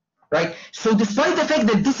 Right? So despite the fact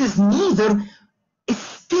that this is neither,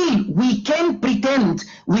 still we can pretend,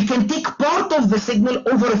 we can take part of the signal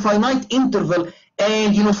over a finite interval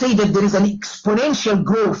and say that there is an exponential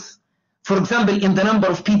growth, for example, in the number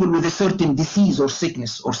of people with a certain disease or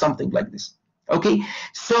sickness or something like this. Okay,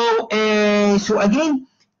 so again,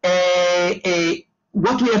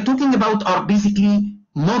 what we are talking about are basically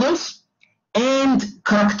models and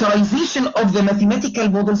characterization of the mathematical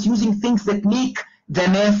models using things that make the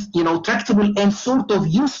math, tractable and sort of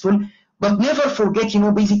useful, but never forget,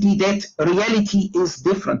 basically that reality is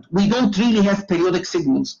different. We don't really have periodic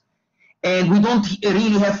signals, and we don't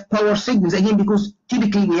really have power signals, again, because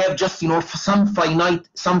typically we have just, some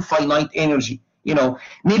finite energy.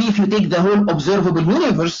 Maybe if you take the whole observable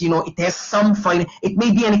universe, it has some finite, it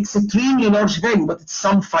may be an extremely large value, but it's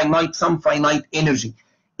some finite energy.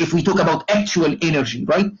 If we talk about actual energy,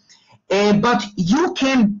 right? But you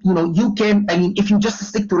can, I mean, if you just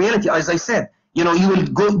stick to reality, as I said, you will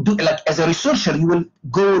go do, like, as a researcher, you will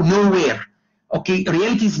go nowhere. Okay,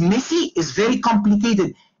 reality is messy, is very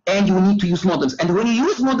complicated, and you need to use models. And when you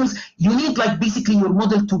use models, you need, like, basically your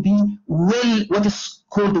model to be what is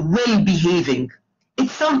called well-behaving. It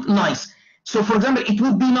sounds nice. So, for example, it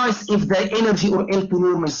would be nice if the energy or L2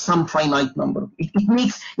 norm is some finite number. It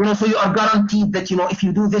makes, so you are guaranteed that, if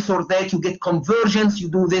you do this or that, you get convergence, you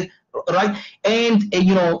do this, right? And,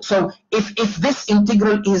 so if this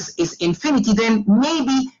integral is infinity, then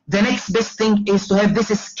maybe the next best thing is to have this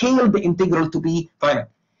scaled integral to be finite.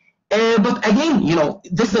 But again,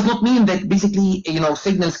 this does not mean that basically,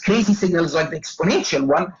 crazy signals like the exponential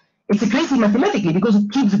one, it's crazy mathematically because it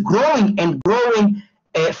keeps growing and growing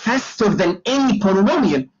faster than any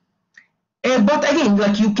polynomial. But again,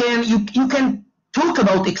 like you can talk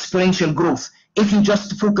about exponential growth if you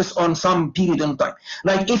just focus on some period in time.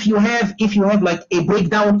 Like if you have like a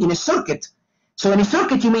breakdown in a circuit. So in a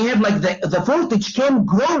circuit, you may have like the voltage can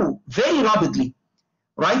grow very rapidly,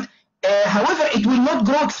 right? However, it will not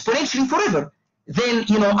grow exponentially forever. Then,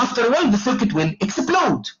 after a while, the circuit will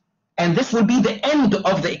explode, and this will be the end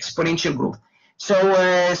of the exponential growth.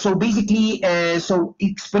 So basically, so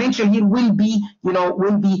exponential here will be,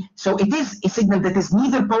 so it is a signal that is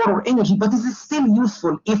neither power or energy, but it is still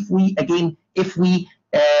useful if we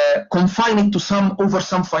confine it to over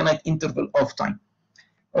some finite interval of time.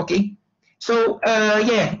 Okay, so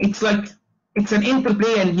yeah, it's like, it's an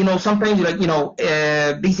interplay, and sometimes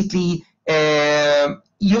basically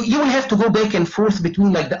you will have to go back and forth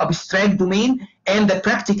between like the abstract domain and the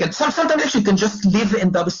practical. Sometimes actually you can just live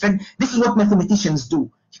in the abstract. This is what mathematicians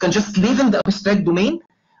do. You can just live in the abstract domain.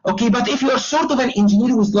 Okay, but if you are sort of an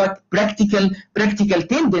engineer with like practical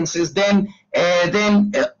tendencies, then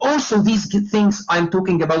also these things I'm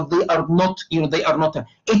talking about, they are not,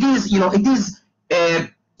 it is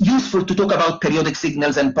useful to talk about periodic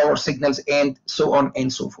signals and power signals and so on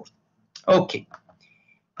and so forth. Okay.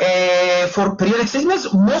 For periodic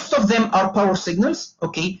signals, most of them are power signals.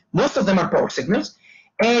 Okay, most of them are power signals,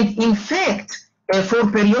 and in fact,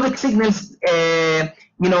 for periodic signals,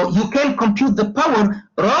 you can compute the power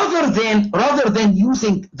rather than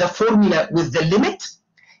using the formula with the limit.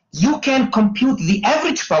 You can compute the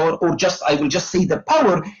average power, or I will just say the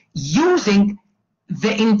power, using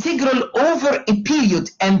the integral over a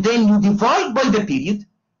period, and then you divide by the period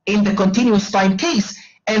in the continuous time case,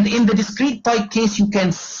 and in the discrete time case you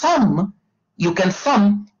can sum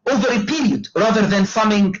over a period rather than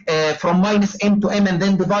summing from minus m to m and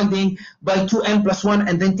then dividing by 2m plus 1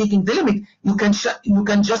 and then taking the limit. You can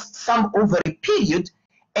just sum over a period,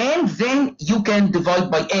 and then you can divide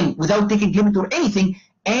by n without taking limit or anything,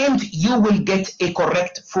 and you will get a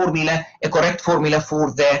correct formula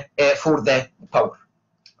for the power.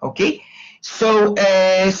 Okay, so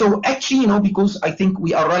actually, because I think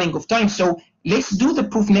we are running out of time, so let's do the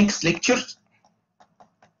proof next lecture.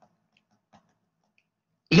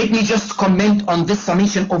 Let me just comment on this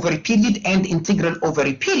summation over a period and integral over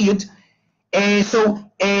a period. By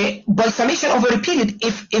summation over a period,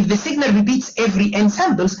 if the signal repeats every n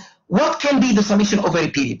samples, what can be the summation over a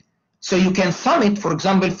period? So you can sum it, for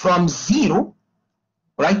example, from 0,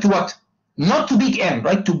 right, to what? Not to big N,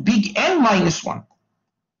 right, to big N minus 1,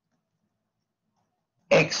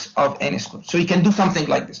 x of n squared. So you can do something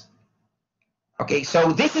like this. Okay,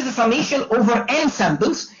 so this is a summation over n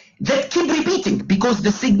samples that keep repeating because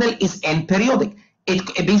the signal is n periodic.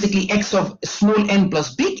 It basically x of small n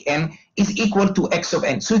plus big N is equal to x of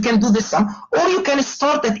n. So you can do this sum, or you can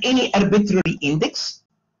start at any arbitrary index,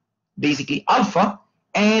 basically alpha,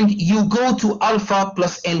 and you go to alpha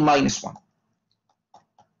plus n minus 1.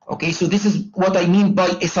 Okay, so this is what I mean by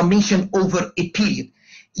a summation over a period.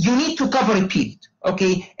 You need to cover a period,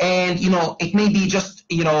 okay, and it may be just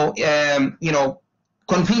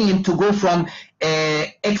convenient to go from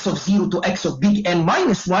x of 0 to x of big N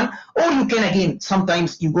minus 1, or you can, again,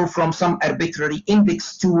 sometimes you go from some arbitrary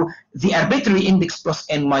index to the arbitrary index plus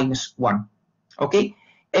n minus 1. Okay,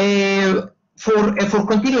 for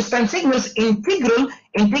continuous time signals, integral.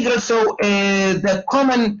 So the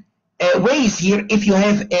common ways here, if you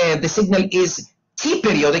have the signal is t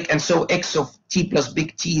periodic, and so x of t plus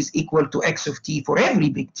big T is equal to x of t for every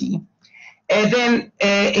big T, then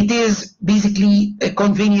it is basically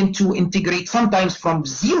convenient to integrate sometimes from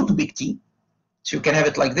 0 to big T. So you can have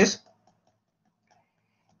it like this.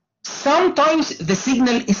 Sometimes the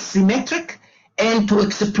signal is symmetric, and to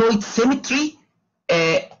exploit symmetry,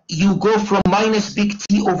 you go from minus big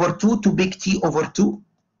T over 2 to big T over 2.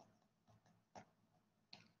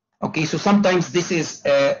 Okay, so sometimes this is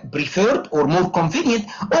preferred or more convenient,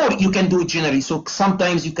 or you can do it generally. So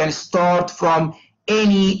sometimes you can start from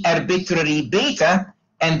any arbitrary beta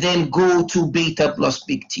and then go to beta plus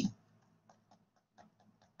big T.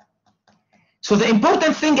 So the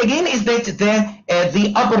important thing again is that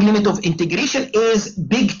the upper limit of integration is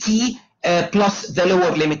big T plus the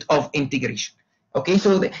lower limit of integration. Okay,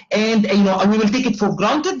 so we will take it for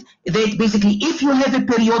granted that basically if you have a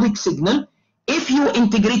periodic signal, if you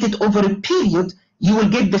integrate it over a period, you will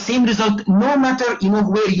get the same result no matter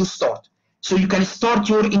where you start. So you can start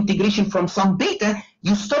your integration from some beta,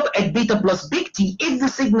 you stop at beta plus big T. If the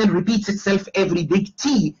signal repeats itself every big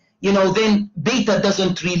T, then beta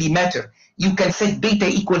doesn't really matter. You can set beta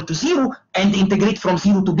equal to 0 and integrate from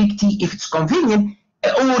 0 to big T if it's convenient,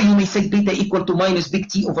 or you may set beta equal to minus big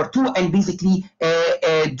T over 2 and basically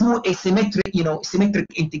do a symmetric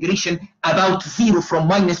integration about 0 from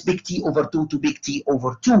minus big T over 2 to big T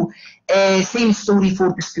over 2. Same story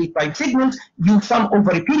for discrete time signals. You sum over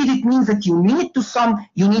a period. It means that you need to sum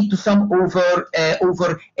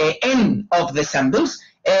over n of the samples.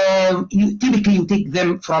 Typically you take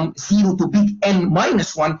them from 0 to big N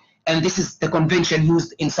minus 1. And this is the convention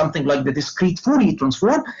used in something like the discrete Fourier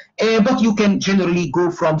transform, but you can generally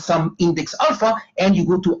go from some index alpha and you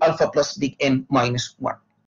go to alpha plus big N minus 1.